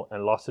help people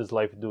and lost his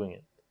life doing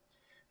it.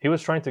 He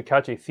was trying to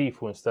catch a thief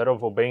who, instead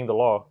of obeying the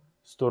law,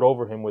 stood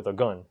over him with a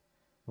gun.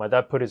 My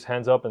dad put his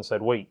hands up and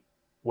said, wait,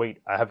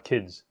 I have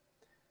kids.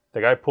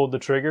 The guy pulled the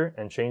trigger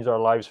and changed our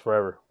lives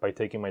forever by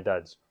taking my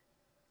dad's.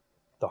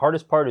 The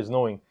hardest part is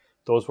knowing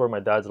those were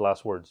my dad's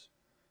last words.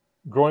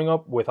 Growing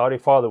up without a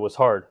father was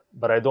hard,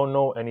 but I don't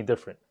know any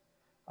different.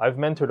 I've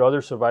mentored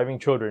other surviving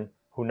children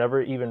who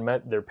never even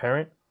met their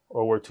parent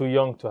or were too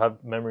young to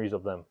have memories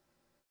of them.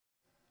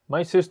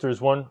 My sister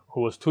is one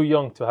who was too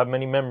young to have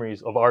many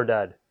memories of our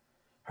dad.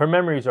 Her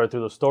memories are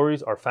through the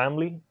stories our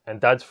family and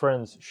dad's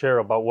friends share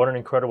about what an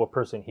incredible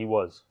person he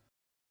was.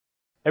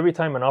 Every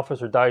time an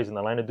officer dies in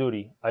the line of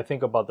duty, I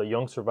think about the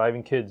young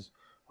surviving kids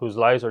whose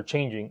lives are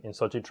changing in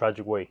such a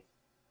tragic way.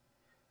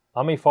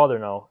 I'm a father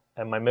now,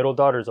 and my middle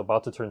daughter is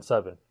about to turn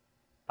 7.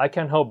 I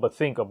can't help but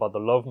think about the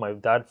love my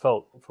dad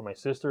felt for my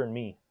sister and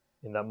me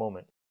in that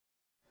moment.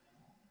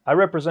 I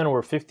represent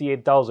over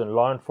 58,000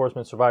 law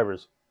enforcement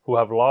survivors who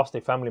have lost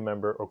a family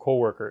member or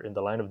coworker in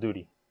the line of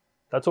duty.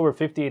 That's over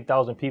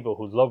 58,000 people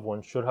whose loved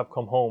ones should have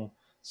come home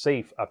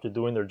safe after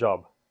doing their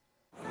job.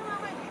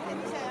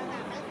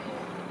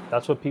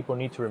 That's what people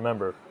need to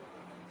remember.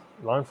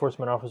 Law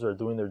enforcement officers are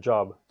doing their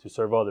job to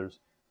serve others,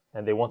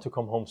 and they want to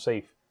come home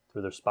safe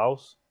through their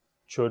spouse,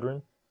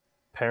 children,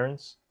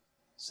 parents,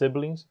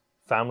 siblings,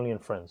 family,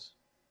 and friends.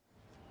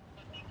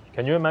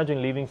 Can you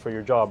imagine leaving for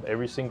your job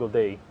every single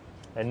day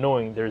and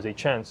knowing there is a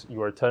chance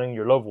you are telling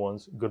your loved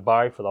ones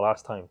goodbye for the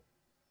last time?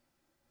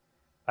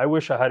 I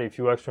wish I had a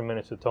few extra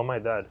minutes to tell my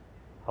dad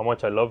how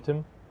much I loved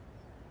him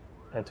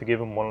and to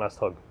give him one last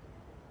hug.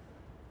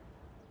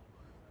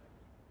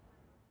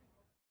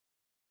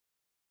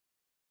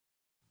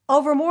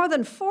 Over more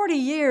than 40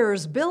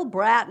 years, Bill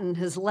Bratton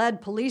has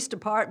led police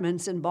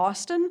departments in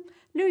Boston,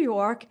 New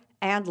York,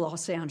 and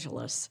Los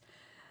Angeles.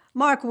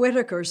 Mark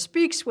Whitaker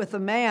speaks with the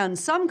man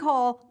some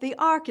call the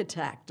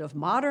architect of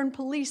modern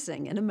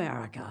policing in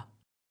America.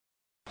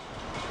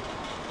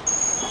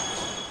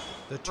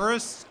 The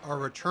tourists are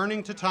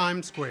returning to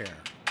Times Square,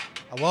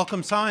 a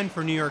welcome sign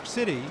for New York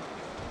City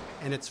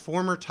and its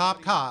former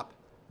top cop,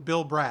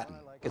 Bill Bratton.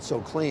 It's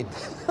so clean.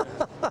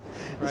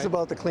 It's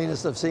about the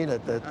cleanest I've seen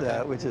it,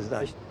 which is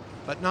nice.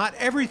 But not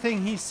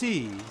everything he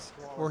sees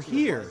or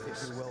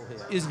hears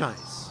is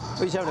nice.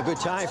 Well, he's having a good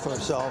time for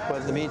himself,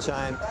 but in the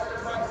meantime,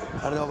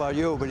 I don't know about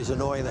you, but he's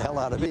annoying the hell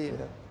out of me.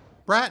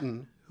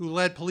 Bratton, who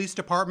led police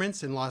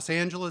departments in Los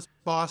Angeles,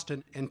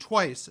 Boston, and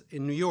twice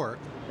in New York.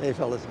 Hey,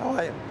 fellas, how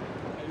are you?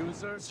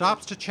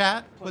 Stops to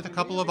chat with a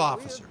couple of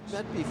officers.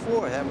 Met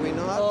before, have we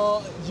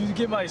not? You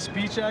get my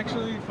speech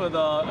actually for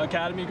the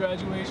academy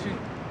graduation.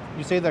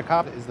 You say the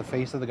cop is the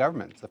face of the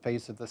government, it's the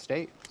face of the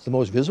state. It's the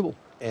most visible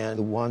and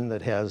the one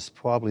that has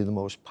probably the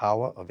most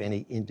power of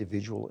any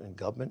individual in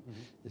government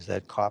is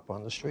that cop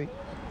on the street.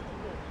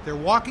 They're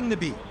walking the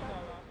beat,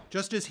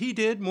 just as he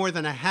did more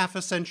than a half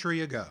a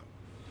century ago.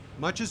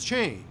 Much has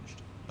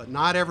changed, but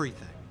not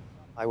everything.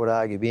 I would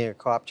argue being a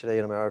cop today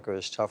in America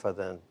is tougher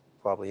than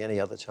probably any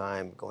other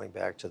time going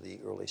back to the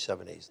early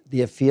 70s.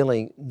 They're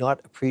feeling not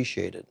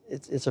appreciated.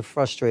 It's a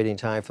frustrating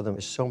time for them.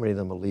 So many of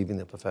them are leaving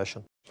the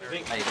profession.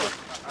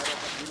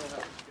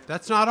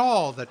 That's not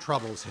all that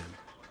troubles him.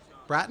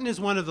 Bratton is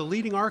one of the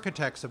leading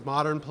architects of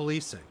modern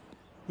policing,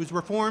 whose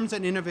reforms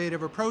and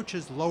innovative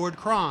approaches lowered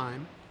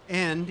crime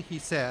and, he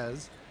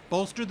says,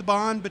 bolstered the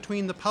bond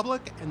between the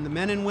public and the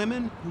men and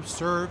women who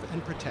serve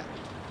and protect.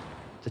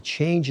 The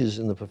changes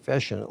in the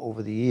profession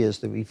over the years,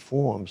 the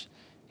reforms,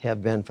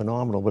 have been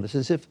phenomenal, but it's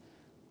as if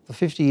for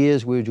 50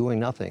 years we were doing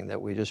nothing,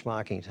 that we're just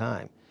marking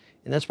time.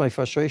 And that's my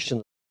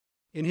frustration.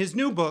 In his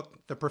new book,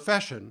 The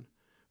Profession,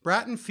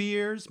 Bratton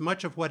fears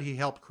much of what he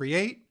helped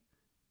create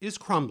is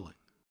crumbling.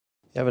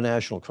 We have a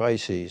national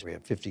crisis. We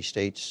have 50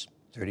 states,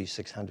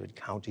 3,600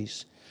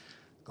 counties,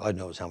 God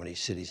knows how many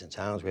cities and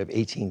towns. We have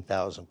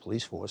 18,000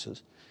 police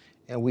forces.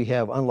 And we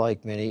have,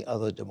 unlike many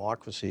other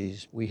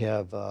democracies, we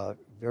have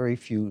very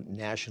few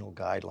national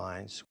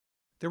guidelines.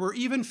 There were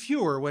even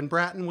fewer when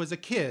Bratton was a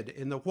kid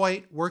in the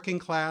white,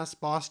 working-class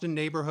Boston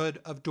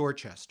neighborhood of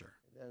Dorchester.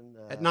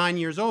 At 9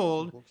 years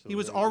old, he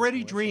was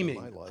already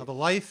dreaming of a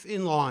life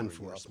in law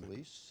enforcement.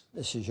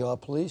 This is Your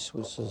Police,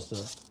 which is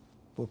the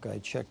book I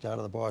checked out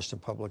of the Boston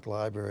Public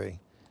Library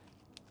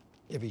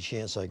every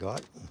chance I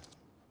got.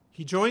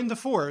 He joined the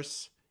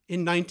force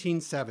in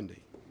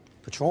 1970.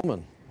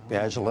 Patrolman,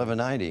 badge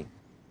 1190.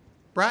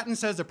 Bratton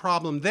says a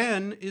problem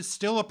then is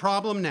still a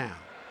problem now,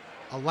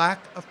 a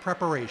lack of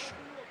preparation.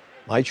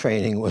 My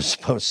training was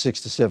about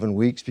 6 to 7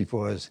 weeks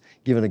before I was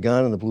given a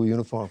gun and a blue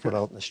uniform put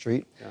out in the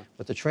street. Yeah.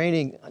 But the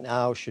training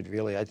now should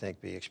really, I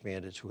think, be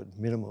expanded to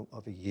a minimum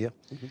of a year.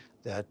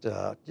 That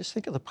just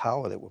think of the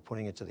power that we're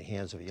putting into the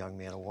hands of a young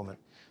man or woman,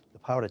 the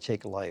power to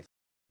take a life.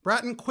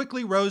 Bratton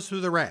quickly rose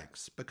through the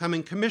ranks,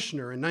 becoming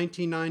commissioner in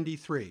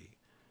 1993,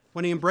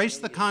 when he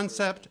embraced the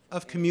concept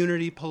of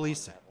community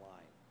policing.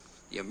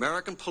 The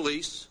American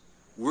police,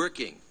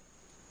 working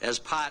as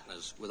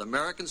partners with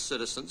American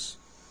citizens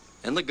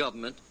and the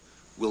government,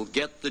 will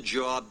get the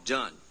job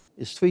done.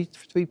 It's three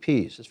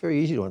P's. It's very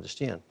easy to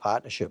understand.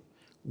 Partnership,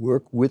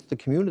 work with the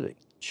community.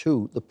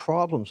 2, the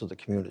problems of the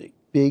community,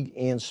 big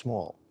and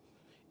small.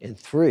 And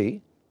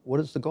 3, what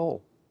is the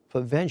goal?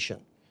 Prevention.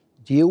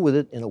 Deal with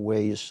it in a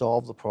way you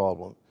solve the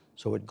problem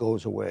so it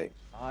goes away.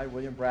 I,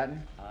 William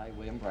Bratton. I,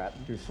 William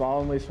Bratton. Do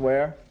solemnly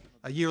swear.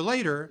 A year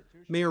later,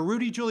 Mayor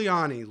Rudy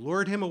Giuliani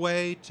lured him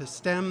away to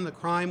stem the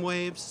crime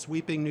waves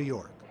sweeping New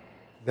York.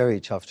 Very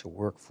tough to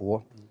work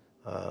for.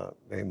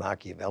 Very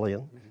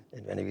Machiavellian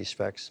in many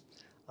respects.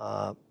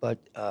 But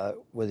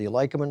whether you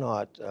like him or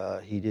not,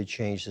 he did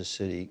change the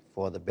city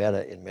for the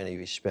better in many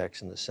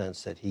respects in the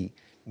sense that he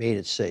made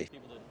it safe.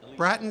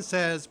 Bratton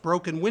says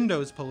broken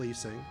windows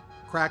policing,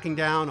 cracking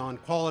down on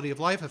quality of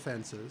life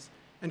offenses,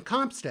 and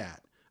CompStat,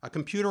 a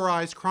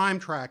computerized crime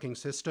tracking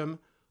system,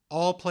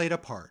 all played a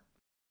part.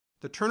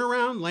 The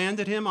turnaround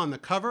landed him on the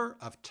cover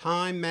of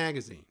Time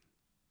magazine.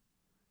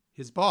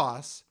 His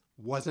boss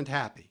wasn't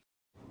happy.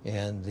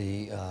 And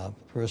the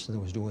person that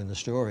was doing the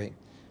story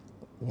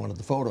wanted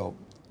the photo.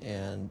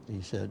 And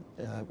he said,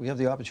 we have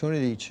the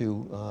opportunity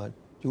to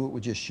do it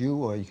with just you,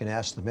 or you can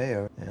ask the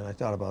mayor. And I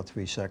thought about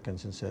 3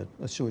 seconds and said,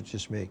 let's do it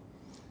just me.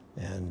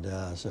 And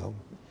so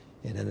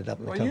it ended up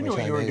becoming Well, you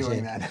knew you were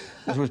doing that.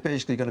 This was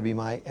basically going to be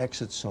my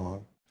exit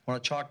song. I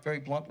want to talk very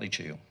bluntly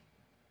to you.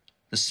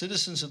 The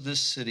citizens of this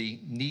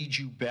city need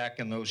you back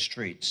in those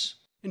streets.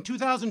 In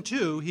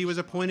 2002, he was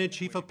appointed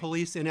chief of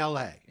police in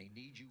L.A.,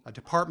 a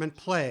department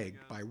plagued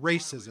by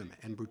racism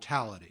and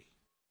brutality.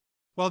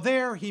 While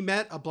there, he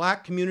met a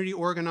black community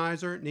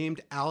organizer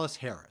named Alice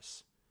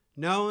Harris,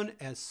 known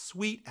as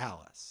Sweet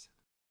Alice.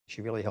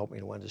 She really helped me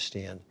to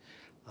understand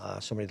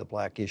so many of the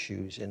black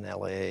issues in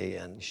L.A.,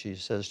 and she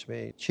says to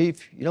me,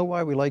 Chief, you know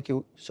why we like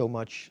you so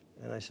much?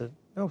 And I said,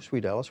 no,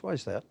 Sweet Alice, why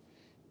is that?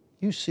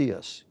 You see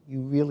us. You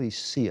really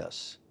see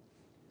us.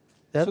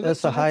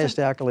 That's the highest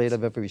accolade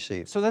I've ever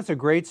received. So that's a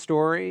great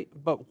story,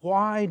 but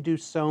why do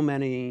so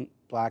many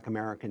black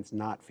Americans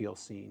not feel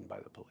seen by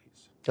the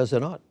police? Because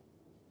they're not.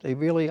 They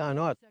really are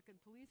not.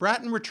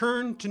 Bratton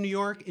returned to New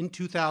York in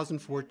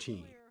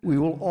 2014. We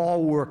will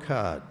all work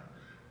hard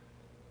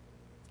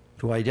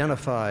to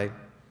identify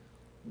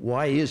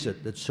why is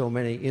it that so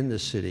many in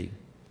this city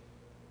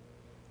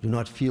do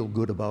not feel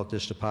good about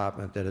this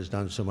department that has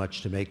done so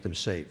much to make them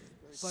safe.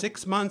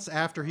 6 months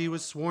after he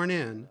was sworn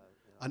in,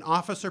 an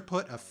officer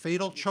put a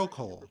fatal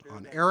chokehold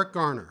on Eric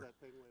Garner,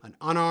 an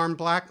unarmed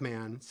black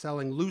man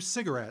selling loose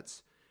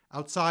cigarettes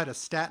outside a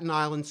Staten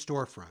Island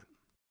storefront.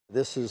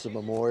 This is a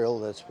memorial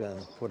that's been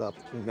put up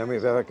in memory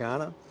of Eric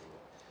Garner.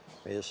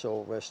 May his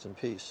soul rest in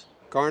peace.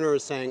 Garner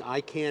is saying,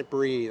 I can't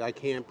breathe,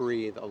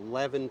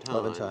 11 times.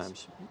 11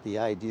 times. The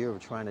idea of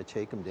trying to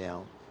take him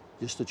down,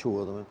 just the two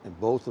of them, and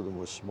both of them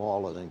were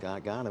smaller than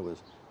Garner was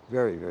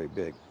very, very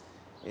big.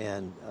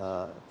 And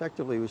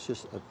effectively, it was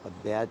just a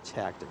bad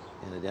tactic,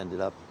 and it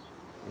ended up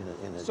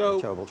in a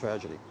terrible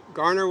tragedy.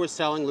 Garner was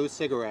selling loose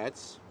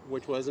cigarettes,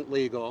 which wasn't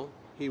legal.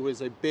 He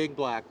was a big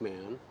black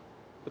man,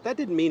 but that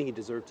didn't mean he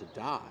deserved to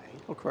die.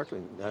 Oh,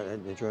 correctly.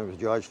 In terms of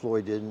George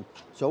Floyd didn't,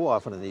 so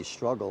often in these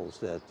struggles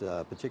that,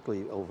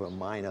 particularly over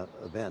minor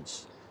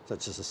events,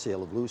 such as the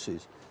sale of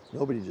loosies,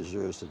 nobody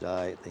deserves to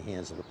die at the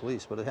hands of the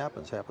police, but it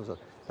happens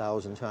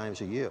 1,000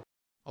 times a year.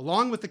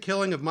 Along with the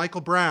killing of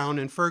Michael Brown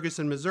in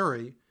Ferguson,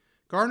 Missouri,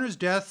 Garner's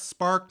death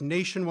sparked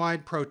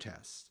nationwide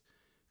protests,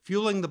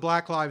 fueling the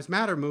Black Lives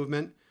Matter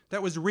movement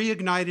that was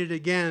reignited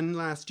again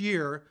last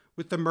year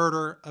with the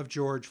murder of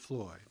George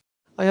Floyd.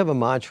 I have a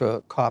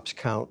mantra: cops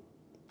count,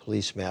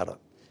 police matter.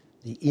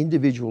 The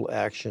individual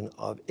action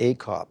of a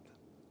cop,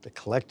 the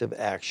collective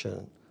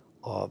action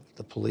of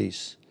the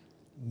police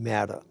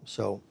matter.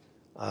 So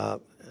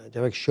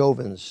Derek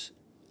Chauvin's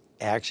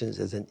actions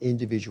as an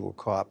individual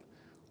cop,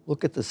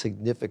 look at the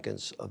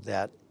significance of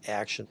that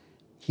action.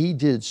 He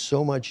did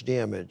so much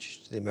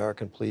damage to the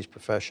American police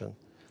profession,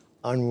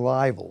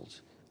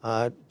 unrivaled,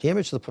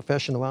 damage to the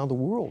profession around the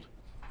world.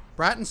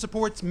 Bratton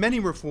supports many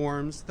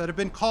reforms that have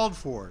been called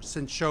for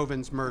since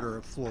Chauvin's murder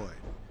of Floyd,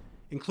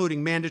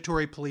 including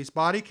mandatory police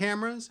body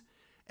cameras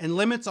and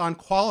limits on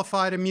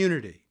qualified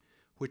immunity,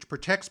 which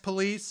protects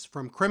police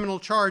from criminal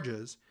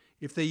charges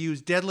if they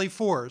use deadly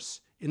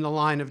force in the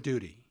line of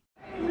duty.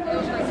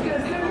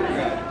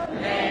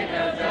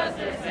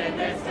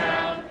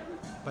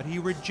 But he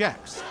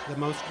rejects the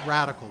most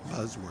radical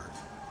buzzword.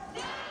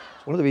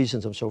 One of the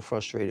reasons I'm so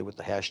frustrated with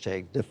the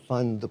hashtag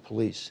defund the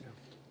police.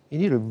 You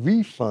need to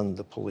refund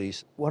the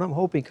police. What I'm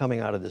hoping coming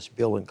out of this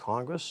bill in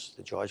Congress,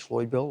 the George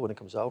Floyd bill, when it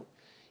comes out,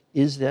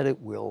 is that it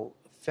will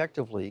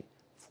effectively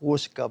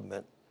force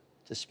government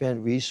to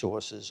spend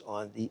resources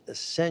on the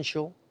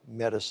essential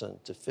medicine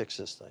to fix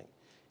this thing.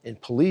 And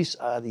police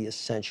are the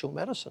essential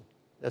medicine.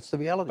 That's the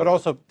reality. But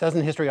also,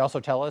 doesn't history also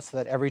tell us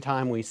that every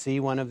time we see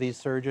one of these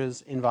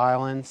surges in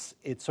violence,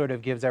 it sort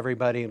of gives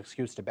everybody an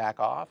excuse to back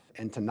off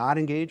and to not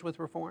engage with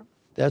reform?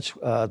 That's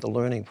the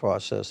learning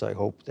process I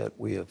hope that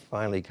we have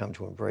finally come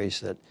to embrace,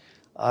 that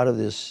out of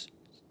this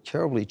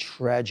terribly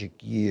tragic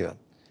year,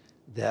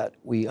 that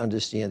we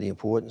understand the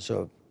importance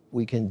of,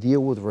 we can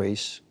deal with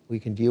race, we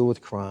can deal with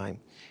crime,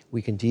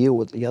 we can deal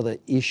with the other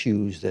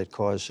issues that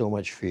cause so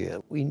much fear.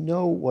 We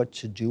know what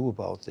to do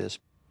about this.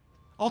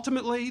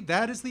 Ultimately,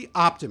 that is the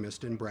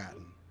optimist in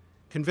Bratton,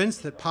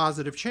 convinced that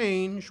positive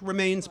change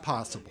remains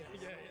possible.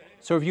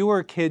 So if you were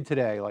a kid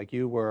today, like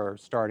you were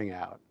starting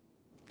out,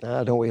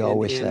 don't we all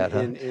wish that, huh?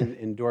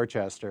 In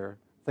Dorchester,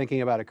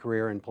 thinking about a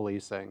career in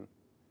policing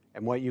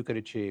and what you could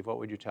achieve, what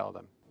would you tell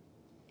them?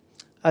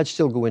 I'd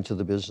still go into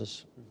the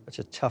business. It's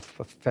a tough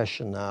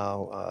profession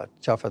now,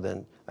 tougher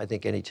than I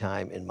think any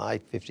time in my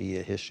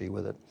 50-year history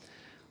with it.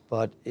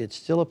 But it's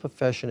still a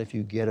profession. If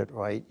you get it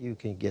right, you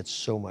can get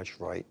so much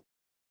right.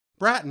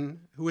 Bratton,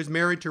 who is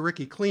married to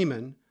Ricky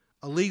Kleeman,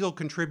 a legal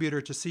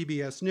contributor to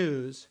CBS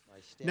News,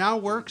 now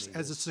works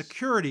as a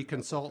security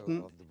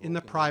consultant in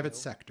the private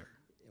sector.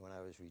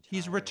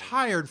 He's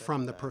retired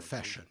from the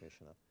profession,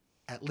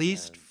 at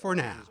least for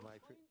now.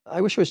 I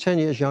wish I was 10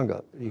 years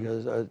younger,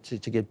 because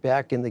to get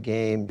back in the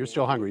game. You're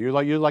still hungry.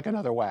 You're like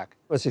another whack.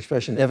 What's the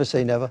expression? Never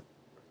say never.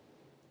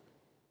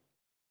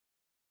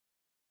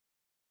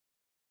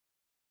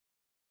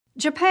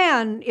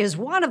 Japan is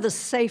one of the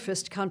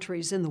safest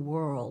countries in the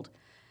world,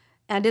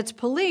 and its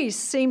police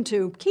seem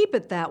to keep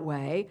it that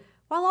way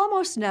while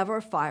almost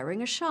never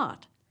firing a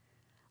shot.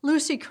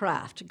 Lucy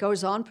Kraft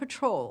goes on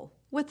patrol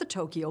with the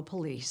Tokyo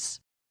Police.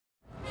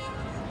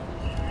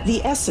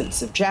 The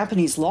essence of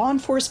Japanese law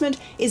enforcement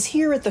is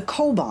here at the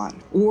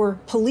Koban, or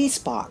police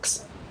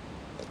box.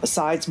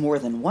 Besides more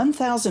than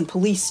 1,000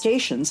 police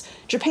stations,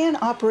 Japan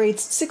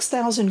operates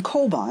 6,000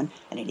 Koban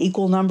and an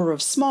equal number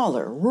of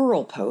smaller,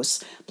 rural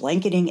posts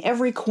blanketing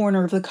every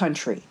corner of the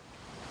country.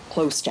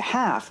 Close to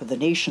half of the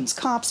nation's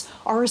cops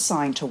are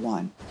assigned to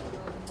one.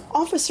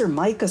 Officer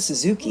Maika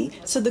Suzuki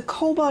said the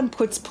Koban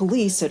puts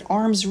police at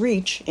arm's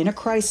reach in a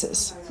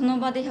crisis.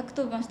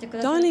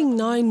 Dialing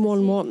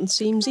 911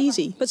 seems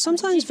easy, but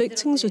sometimes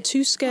victims are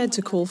too scared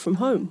to call from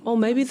home, or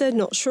maybe they're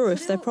not sure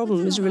if their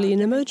problem is really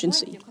an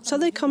emergency, so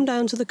they come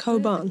down to the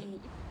Koban.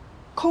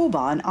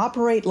 Koban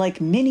operate like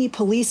mini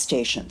police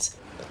stations,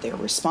 but their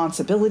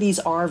responsibilities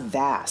are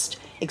vast,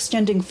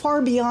 extending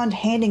far beyond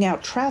handing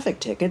out traffic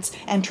tickets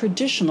and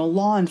traditional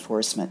law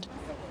enforcement.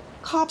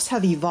 Cops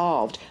have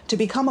evolved to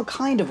become a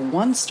kind of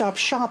one-stop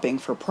shopping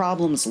for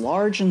problems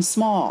large and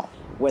small,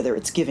 whether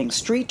it's giving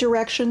street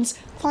directions,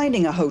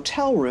 finding a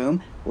hotel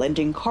room,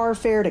 lending car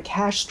fare to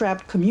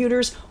cash-strapped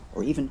commuters,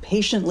 or even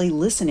patiently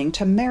listening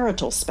to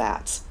marital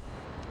spats.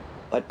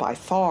 But by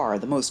far,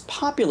 the most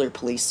popular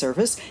police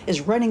service is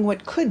running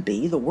what could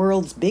be the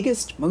world's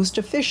biggest, most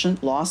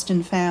efficient lost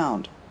and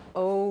found.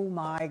 Oh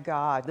my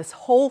God, this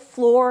whole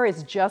floor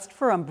is just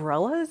for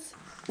umbrellas?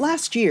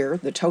 Last year,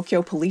 the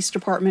Tokyo Police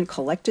Department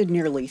collected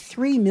nearly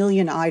 3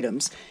 million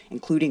items,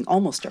 including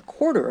almost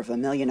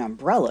 250,000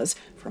 umbrellas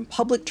from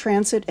public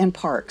transit and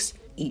parks.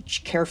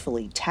 each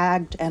carefully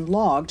tagged and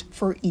logged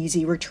for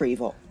easy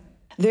retrieval.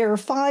 There are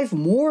 5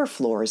 more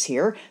floors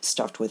here,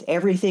 stuffed with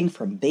everything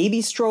from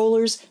baby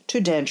strollers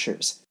to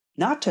dentures.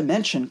 Not to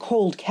mention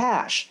cold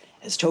cash,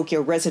 as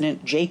Tokyo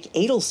resident Jake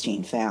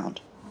Adelstein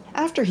found.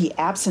 After he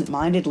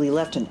absent-mindedly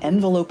left an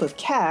envelope of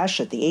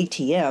cash at the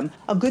ATM,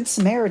 a Good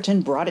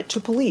Samaritan brought it to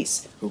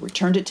police, who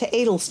returned it to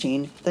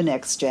Adelstein the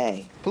next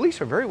day.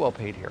 Police are very well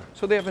paid here,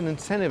 so they have an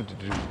incentive to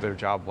do their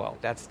job well.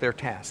 That's their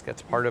task.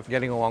 That's part of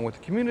getting along with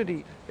the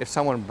community. If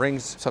someone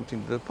brings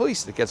something to the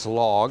police, it gets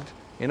logged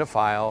in a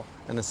file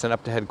and then sent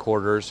up to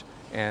headquarters,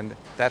 and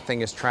that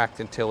thing is tracked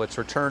until it's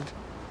returned.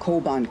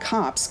 Koban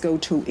cops go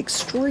to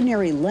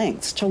extraordinary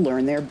lengths to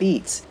learn their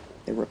beats.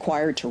 They're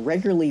required to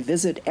regularly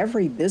visit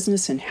every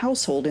business and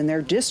household in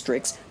their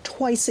districts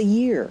twice a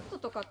year.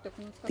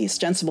 The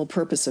ostensible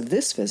purpose of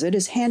this visit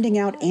is handing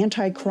out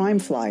anti-crime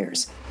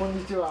flyers.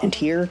 And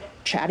here,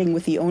 chatting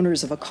with the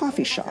owners of a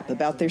coffee shop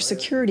about their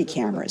security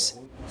cameras.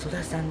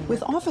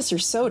 With Officer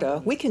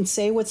Soda, we can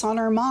say what's on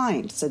our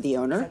mind, said the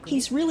owner.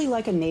 He's really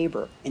like a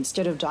neighbor.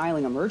 Instead of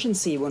dialing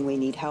emergency when we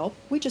need help,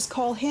 we just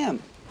call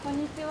him.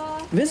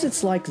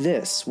 Visits like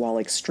this, while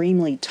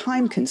extremely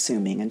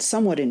time-consuming and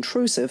somewhat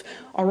intrusive,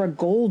 are a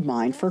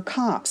goldmine for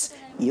cops,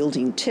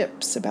 yielding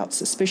tips about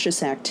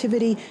suspicious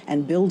activity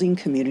and building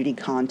community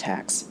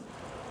contacts.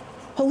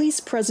 Police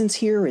presence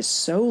here is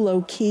so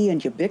low-key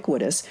and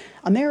ubiquitous,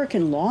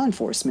 American law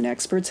enforcement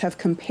experts have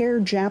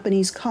compared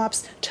Japanese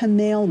cops to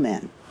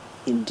mailmen.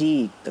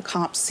 Indeed, the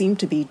cops seem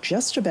to be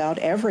just about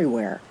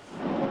everywhere.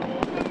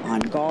 On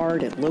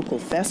guard at local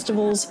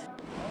festivals,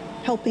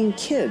 helping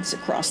kids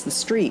across the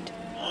street,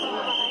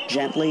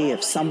 gently,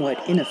 if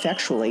somewhat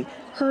ineffectually,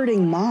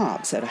 herding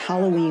mobs at a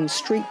Halloween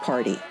street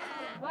party,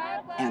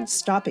 and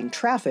stopping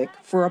traffic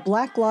for a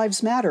Black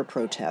Lives Matter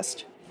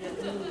protest.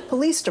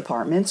 Police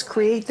departments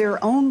create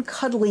their own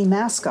cuddly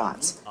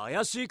mascots.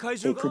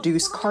 They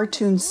produce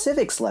cartoon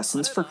civics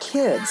lessons for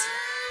kids.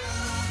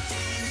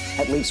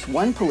 At least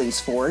one police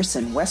force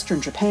in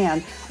Western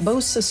Japan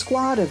boasts a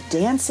squad of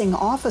dancing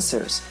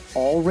officers,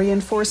 all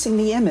reinforcing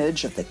the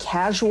image of the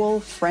casual,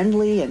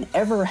 friendly, and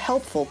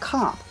ever-helpful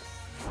cop.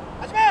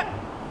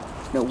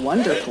 No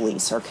wonder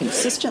police are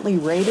consistently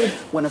rated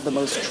one of the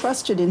most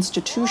trusted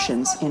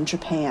institutions in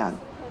Japan.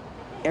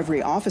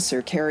 Every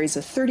officer carries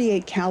a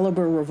 .38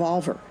 caliber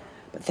revolver,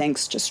 but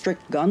thanks to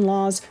strict gun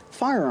laws,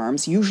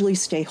 firearms usually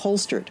stay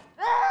holstered.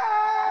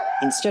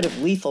 Instead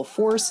of lethal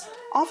force,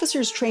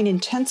 officers train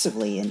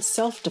intensively in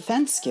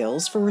self-defense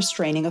skills for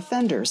restraining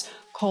offenders,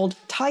 called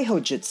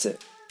taihojutsu,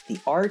 the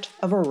art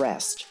of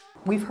arrest.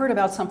 We've heard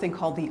about something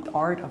called the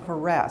art of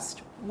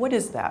arrest. What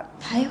is that?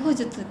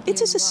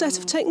 It is a set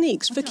of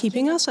techniques for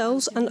keeping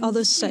ourselves and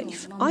others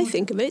safe. I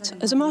think of it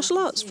as a martial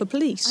arts for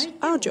police.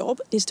 Our job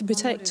is to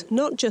protect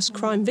not just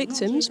crime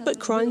victims, but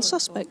crime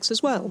suspects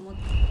as well.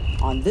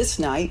 On this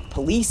night,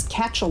 police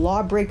catch a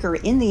lawbreaker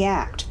in the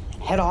act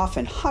and head off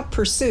in hot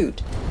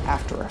pursuit.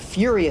 After a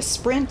furious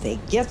sprint, they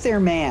get their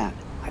man,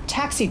 a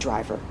taxi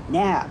driver,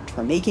 nabbed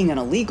for making an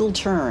illegal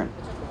turn.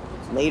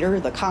 Later,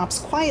 the cops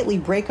quietly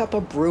break up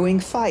a brewing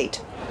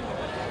fight.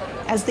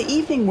 As the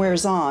evening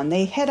wears on,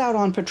 they head out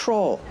on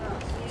patrol.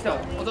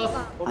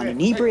 An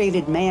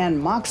inebriated man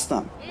mocks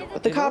them,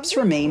 but the cops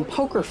remain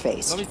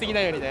poker-faced.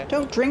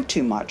 Don't drink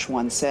too much,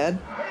 one said.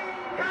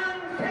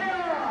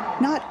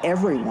 Not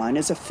everyone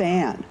is a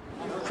fan.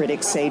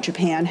 Critics say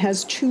Japan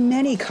has too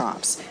many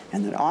cops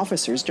and that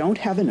officers don't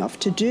have enough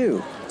to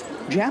do.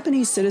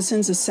 Japanese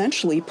citizens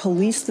essentially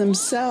police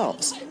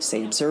themselves,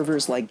 say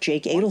observers like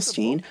Jake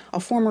Adelstein, a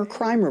former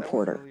crime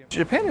reporter.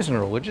 Japan isn't a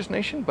religious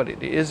nation, but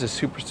it is a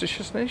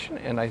superstitious nation,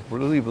 and I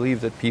really believe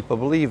that people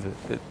believe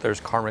that there's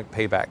karmic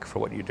payback for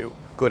what you do,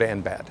 good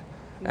and bad.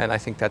 And I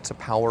think that's a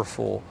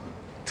powerful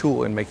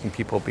tool in making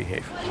people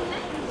behave.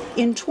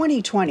 In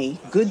 2020,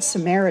 Good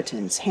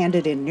Samaritans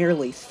handed in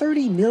nearly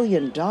 $30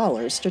 million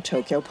to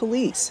Tokyo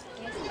police.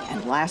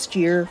 And last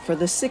year, for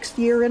the 6th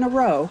year in a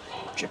row,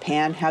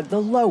 Japan had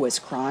the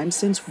lowest crime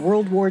since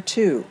World War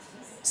II,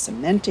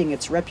 cementing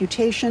its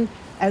reputation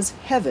as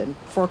heaven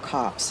for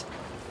cops.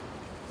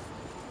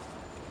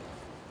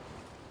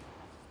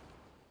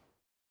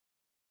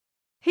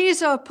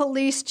 He's a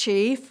police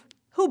chief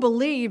who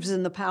believes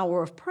in the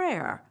power of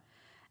prayer.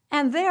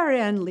 And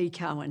therein, Lee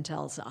Cowan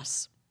tells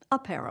us, a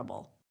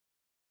parable.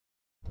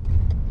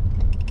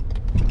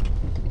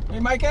 Hey,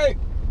 Mikey!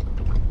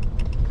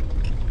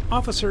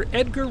 Officer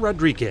Edgar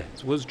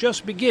Rodriguez was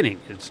just beginning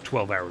his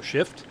 12-hour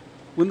shift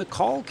when the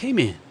call came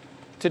in.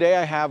 Today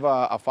I have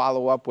a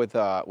follow-up with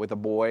a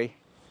boy.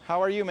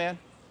 How are you, man?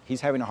 He's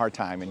having a hard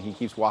time and he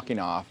keeps walking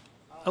off.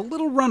 A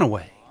little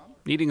runaway,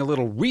 needing a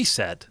little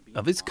reset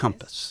of his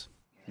compass.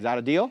 Is that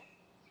a deal?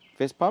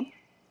 Fist pump?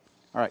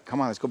 All right,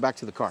 come on, let's go back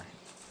to the car.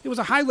 It was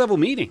a high-level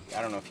meeting.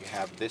 I don't know if you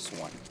have this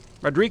one.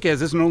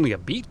 Rodriguez isn't only a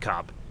beat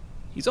cop,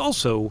 he's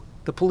also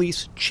the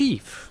police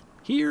chief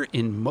here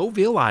in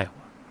Mobile, Iowa,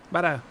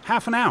 about a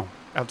half an hour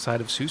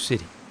outside of Sioux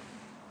City.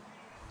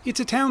 It's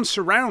a town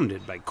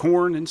surrounded by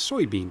corn and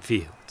soybean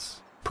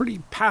fields. Pretty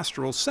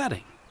pastoral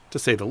setting, to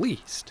say the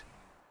least.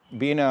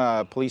 Being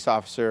a police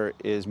officer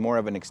is more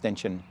of an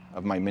extension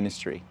of my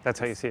ministry. That's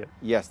how you see it?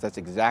 Yes, that's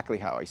exactly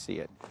how I see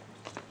it.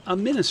 A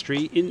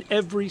ministry in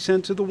every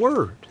sense of the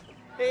word.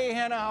 Hey,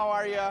 Hannah, how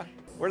are you?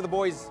 Where are the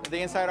boys? Are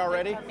they inside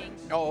already?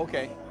 Oh,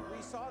 okay.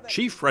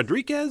 Chief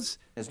Rodriguez?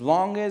 As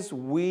long as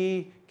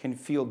we can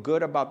feel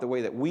good about the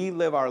way that we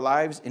live our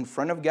lives in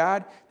front of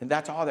God, then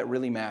that's all that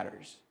really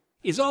matters.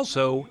 Is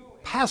also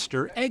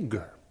Pastor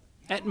Edgar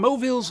at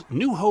Mobille's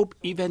New Hope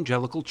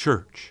Evangelical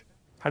Church.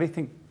 How do you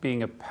think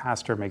being a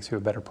pastor makes you a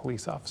better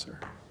police officer?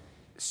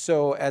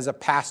 So as a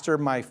pastor,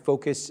 my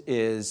focus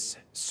is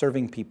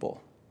serving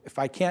people. If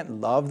I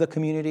can't love the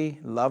community,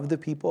 love the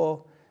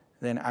people,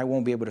 then I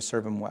won't be able to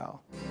serve them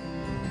well.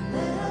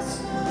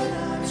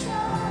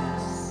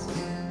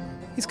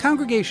 His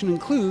congregation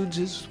includes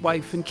his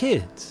wife and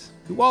kids,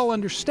 who all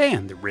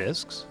understand the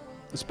risks,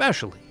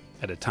 especially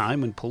at a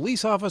time when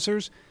police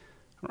officers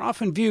are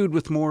often viewed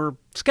with more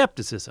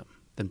skepticism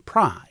than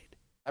pride.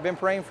 I've been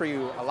praying for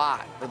you a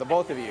lot, for the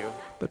both of you.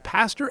 But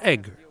Pastor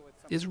Edgar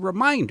is a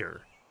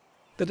reminder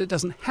that it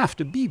doesn't have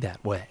to be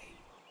that way.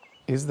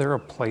 Is there a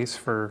place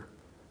for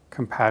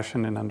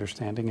compassion and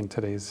understanding in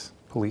today's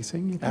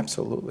policing, you think?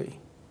 Absolutely.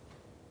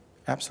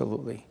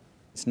 Absolutely.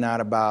 It's not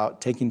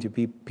about taking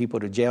people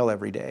to jail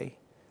every day.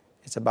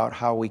 It's about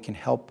how we can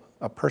help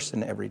a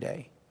person every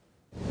day.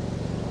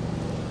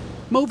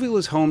 Mobile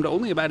is home to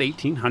only about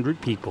 1,800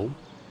 people.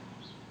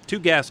 2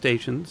 gas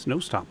stations, no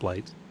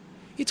stoplights.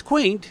 It's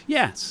quaint,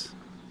 yes,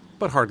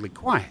 but hardly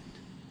quiet.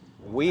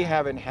 We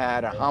haven't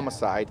had a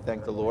homicide,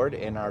 thank the Lord,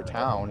 in our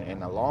town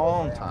in a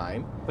long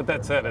time. But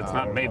that said, it's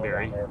not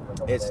Mayberry.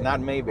 It's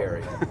not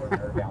Mayberry.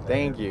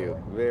 Thank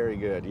you. Very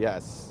good,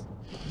 yes.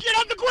 Get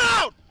on the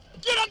ground!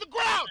 Get on the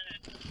ground!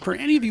 For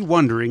any of you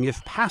wondering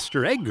if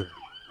Pastor Edgar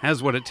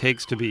has what it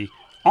takes to be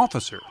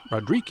Officer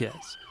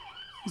Rodriguez,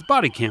 his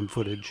body cam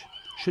footage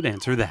should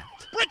answer that.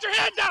 Spread your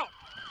hands out!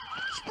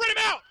 Spread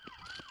them out!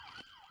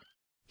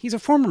 He's a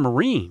former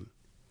Marine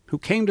who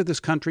came to this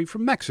country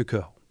from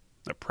Mexico,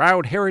 a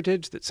proud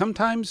heritage that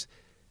sometimes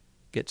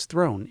gets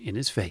thrown in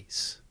his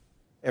face.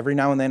 Every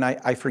now and then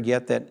I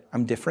forget that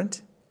I'm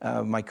different.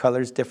 My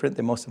color's different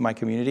than most of my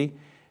community.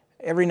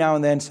 Every now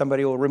and then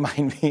somebody will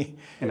remind me.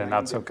 In a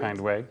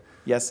not-so-kind way?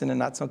 Yes, in a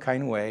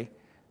not-so-kind way.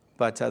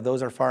 But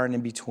those are far and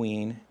in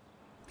between.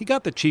 He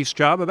got the chief's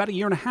job about 1.5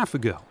 years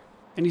ago,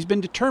 and he's been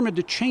determined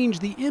to change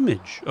the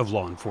image of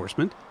law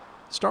enforcement,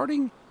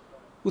 starting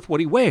with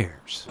what he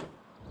wears.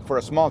 For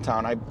a small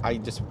town, I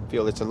just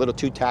feel it's a little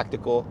too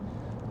tactical,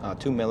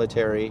 too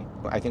military.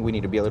 I think we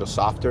need to be a little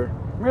softer.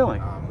 Really?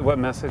 What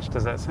message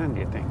does that send,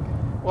 do you think?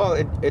 Well,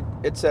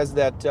 it says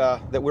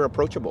that we're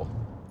approachable.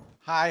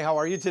 Hi, how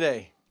are you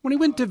today? When he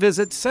went to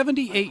visit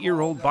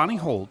 78-year-old Bonnie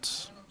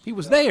Holtz, he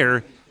was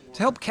there to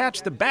help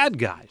catch the bad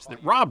guys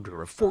that robbed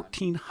her of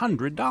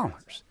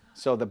 $1,400.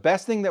 So the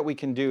best thing that we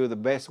can do, the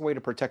best way to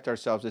protect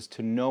ourselves is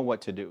to know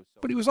what to do.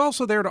 But he was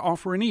also there to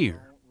offer an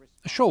ear,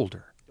 a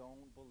shoulder,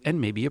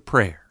 and maybe a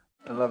prayer.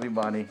 I love you,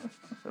 Bonnie.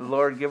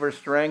 Lord, give her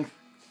strength.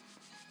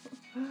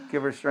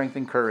 Give her strength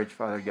and courage,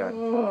 Father God.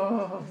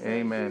 Oh,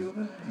 amen.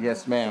 You.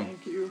 Yes, ma'am.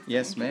 Thank you.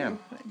 Yes, ma'am.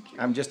 Thank you.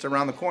 I'm just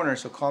around the corner,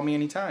 so call me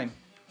anytime.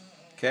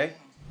 Okay?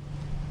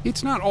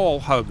 It's not all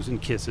hugs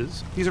and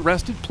kisses. He's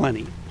arrested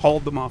plenty,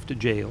 hauled them off to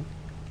jail.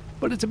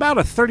 But it's about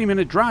a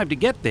 30-minute drive to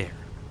get there,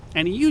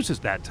 and he uses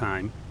that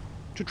time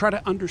to try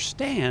to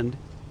understand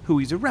who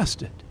he's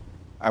arrested.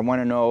 I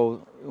want to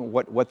know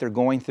what they're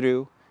going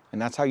through,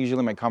 and that's how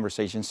usually my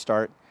conversations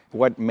start.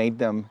 What made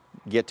them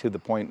get to the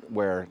point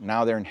where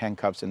now they're in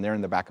handcuffs and they're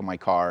in the back of my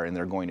car and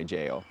they're going to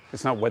jail.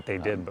 It's not what they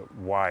did, but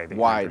why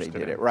they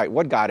did it. Right.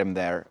 What got him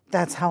there?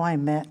 That's how I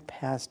met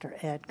Pastor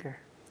Edgar.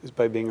 Is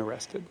by being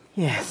arrested?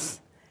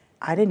 Yes.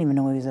 I didn't even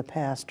know he was a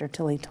pastor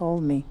till he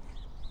told me.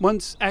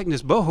 Once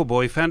Agnes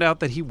Bohoboy found out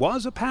that he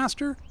was a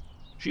pastor,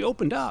 she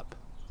opened up.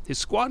 His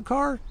squad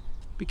car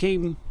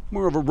became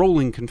more of a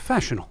rolling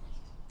confessional.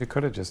 You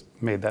could have just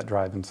made that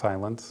drive in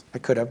silence. I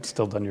could have.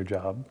 Still done your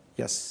job.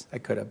 Yes, I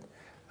could have.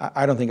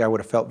 I don't think I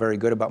would have felt very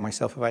good about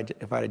myself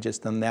if I had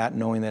just done that,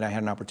 knowing that I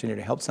had an opportunity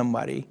to help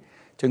somebody,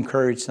 to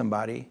encourage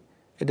somebody.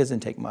 It doesn't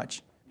take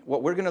much.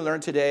 What we're going to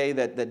learn today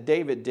that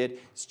David did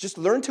is just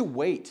learn to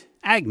wait.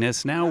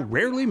 Agnes now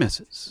rarely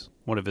misses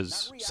one of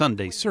his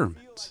Sunday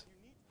sermons.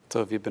 So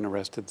have you been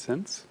arrested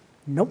since?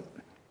 Nope.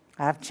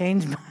 I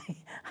changed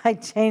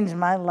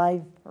my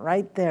life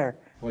right there.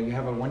 Well, you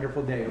have a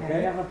wonderful day,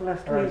 okay? Have a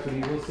blessed week. All right,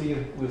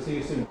 sweetie, we'll see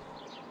you soon.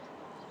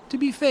 To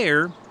be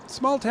fair,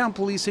 small-town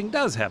policing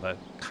does have a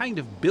kind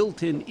of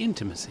built-in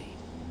intimacy.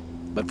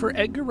 But for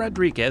Edgar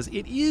Rodriguez,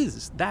 it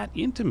is that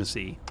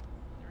intimacy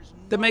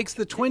that makes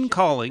the twin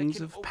callings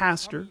of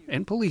pastor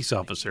and police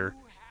officer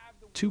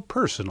too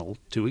personal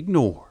to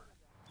ignore.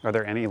 Are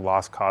there any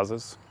lost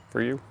causes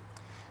for you?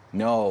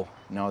 No,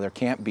 there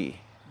can't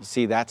be. You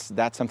see, that's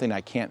something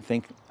I can't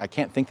think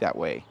that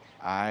way.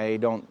 I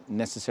don't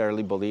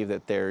necessarily believe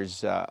that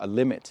there's a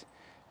limit,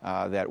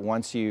 that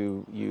once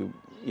you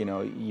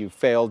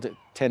failed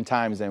 10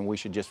 times, then we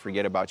should just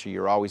forget about you.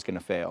 You're always going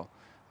to fail.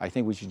 I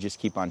think we should just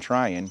keep on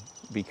trying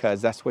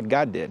because that's what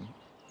God did.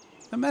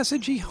 a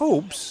message he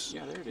hopes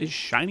is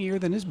shinier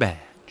than his badge.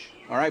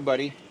 All right,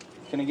 buddy.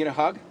 Can I get a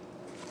hug?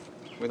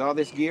 With all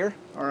this gear?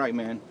 All right,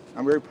 man.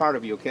 I'm very proud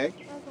of you, okay?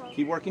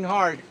 Keep working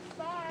hard.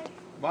 Bye.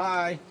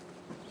 Bye.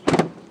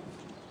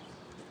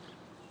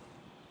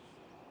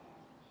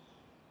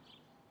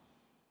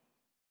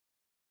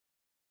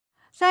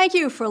 Thank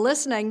you for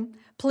listening.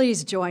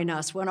 Please join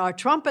us when our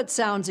trumpet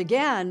sounds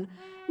again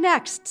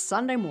next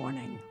Sunday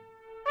morning.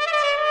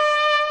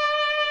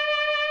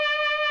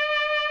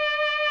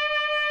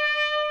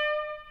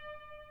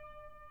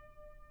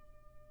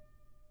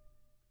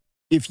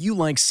 If you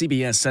like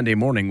CBS Sunday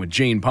Morning with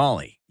Jane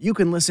Pauley, you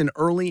can listen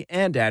early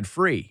and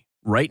ad-free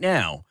right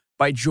now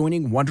by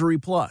joining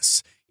Wondery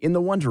Plus in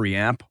the Wondery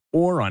app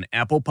or on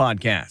Apple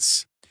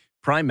Podcasts.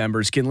 Prime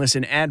members can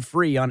listen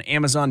ad-free on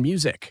Amazon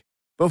Music.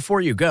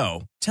 Before you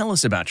go, tell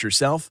us about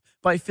yourself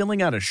by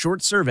filling out a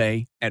short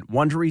survey at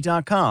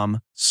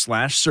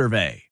Wondery.com/survey.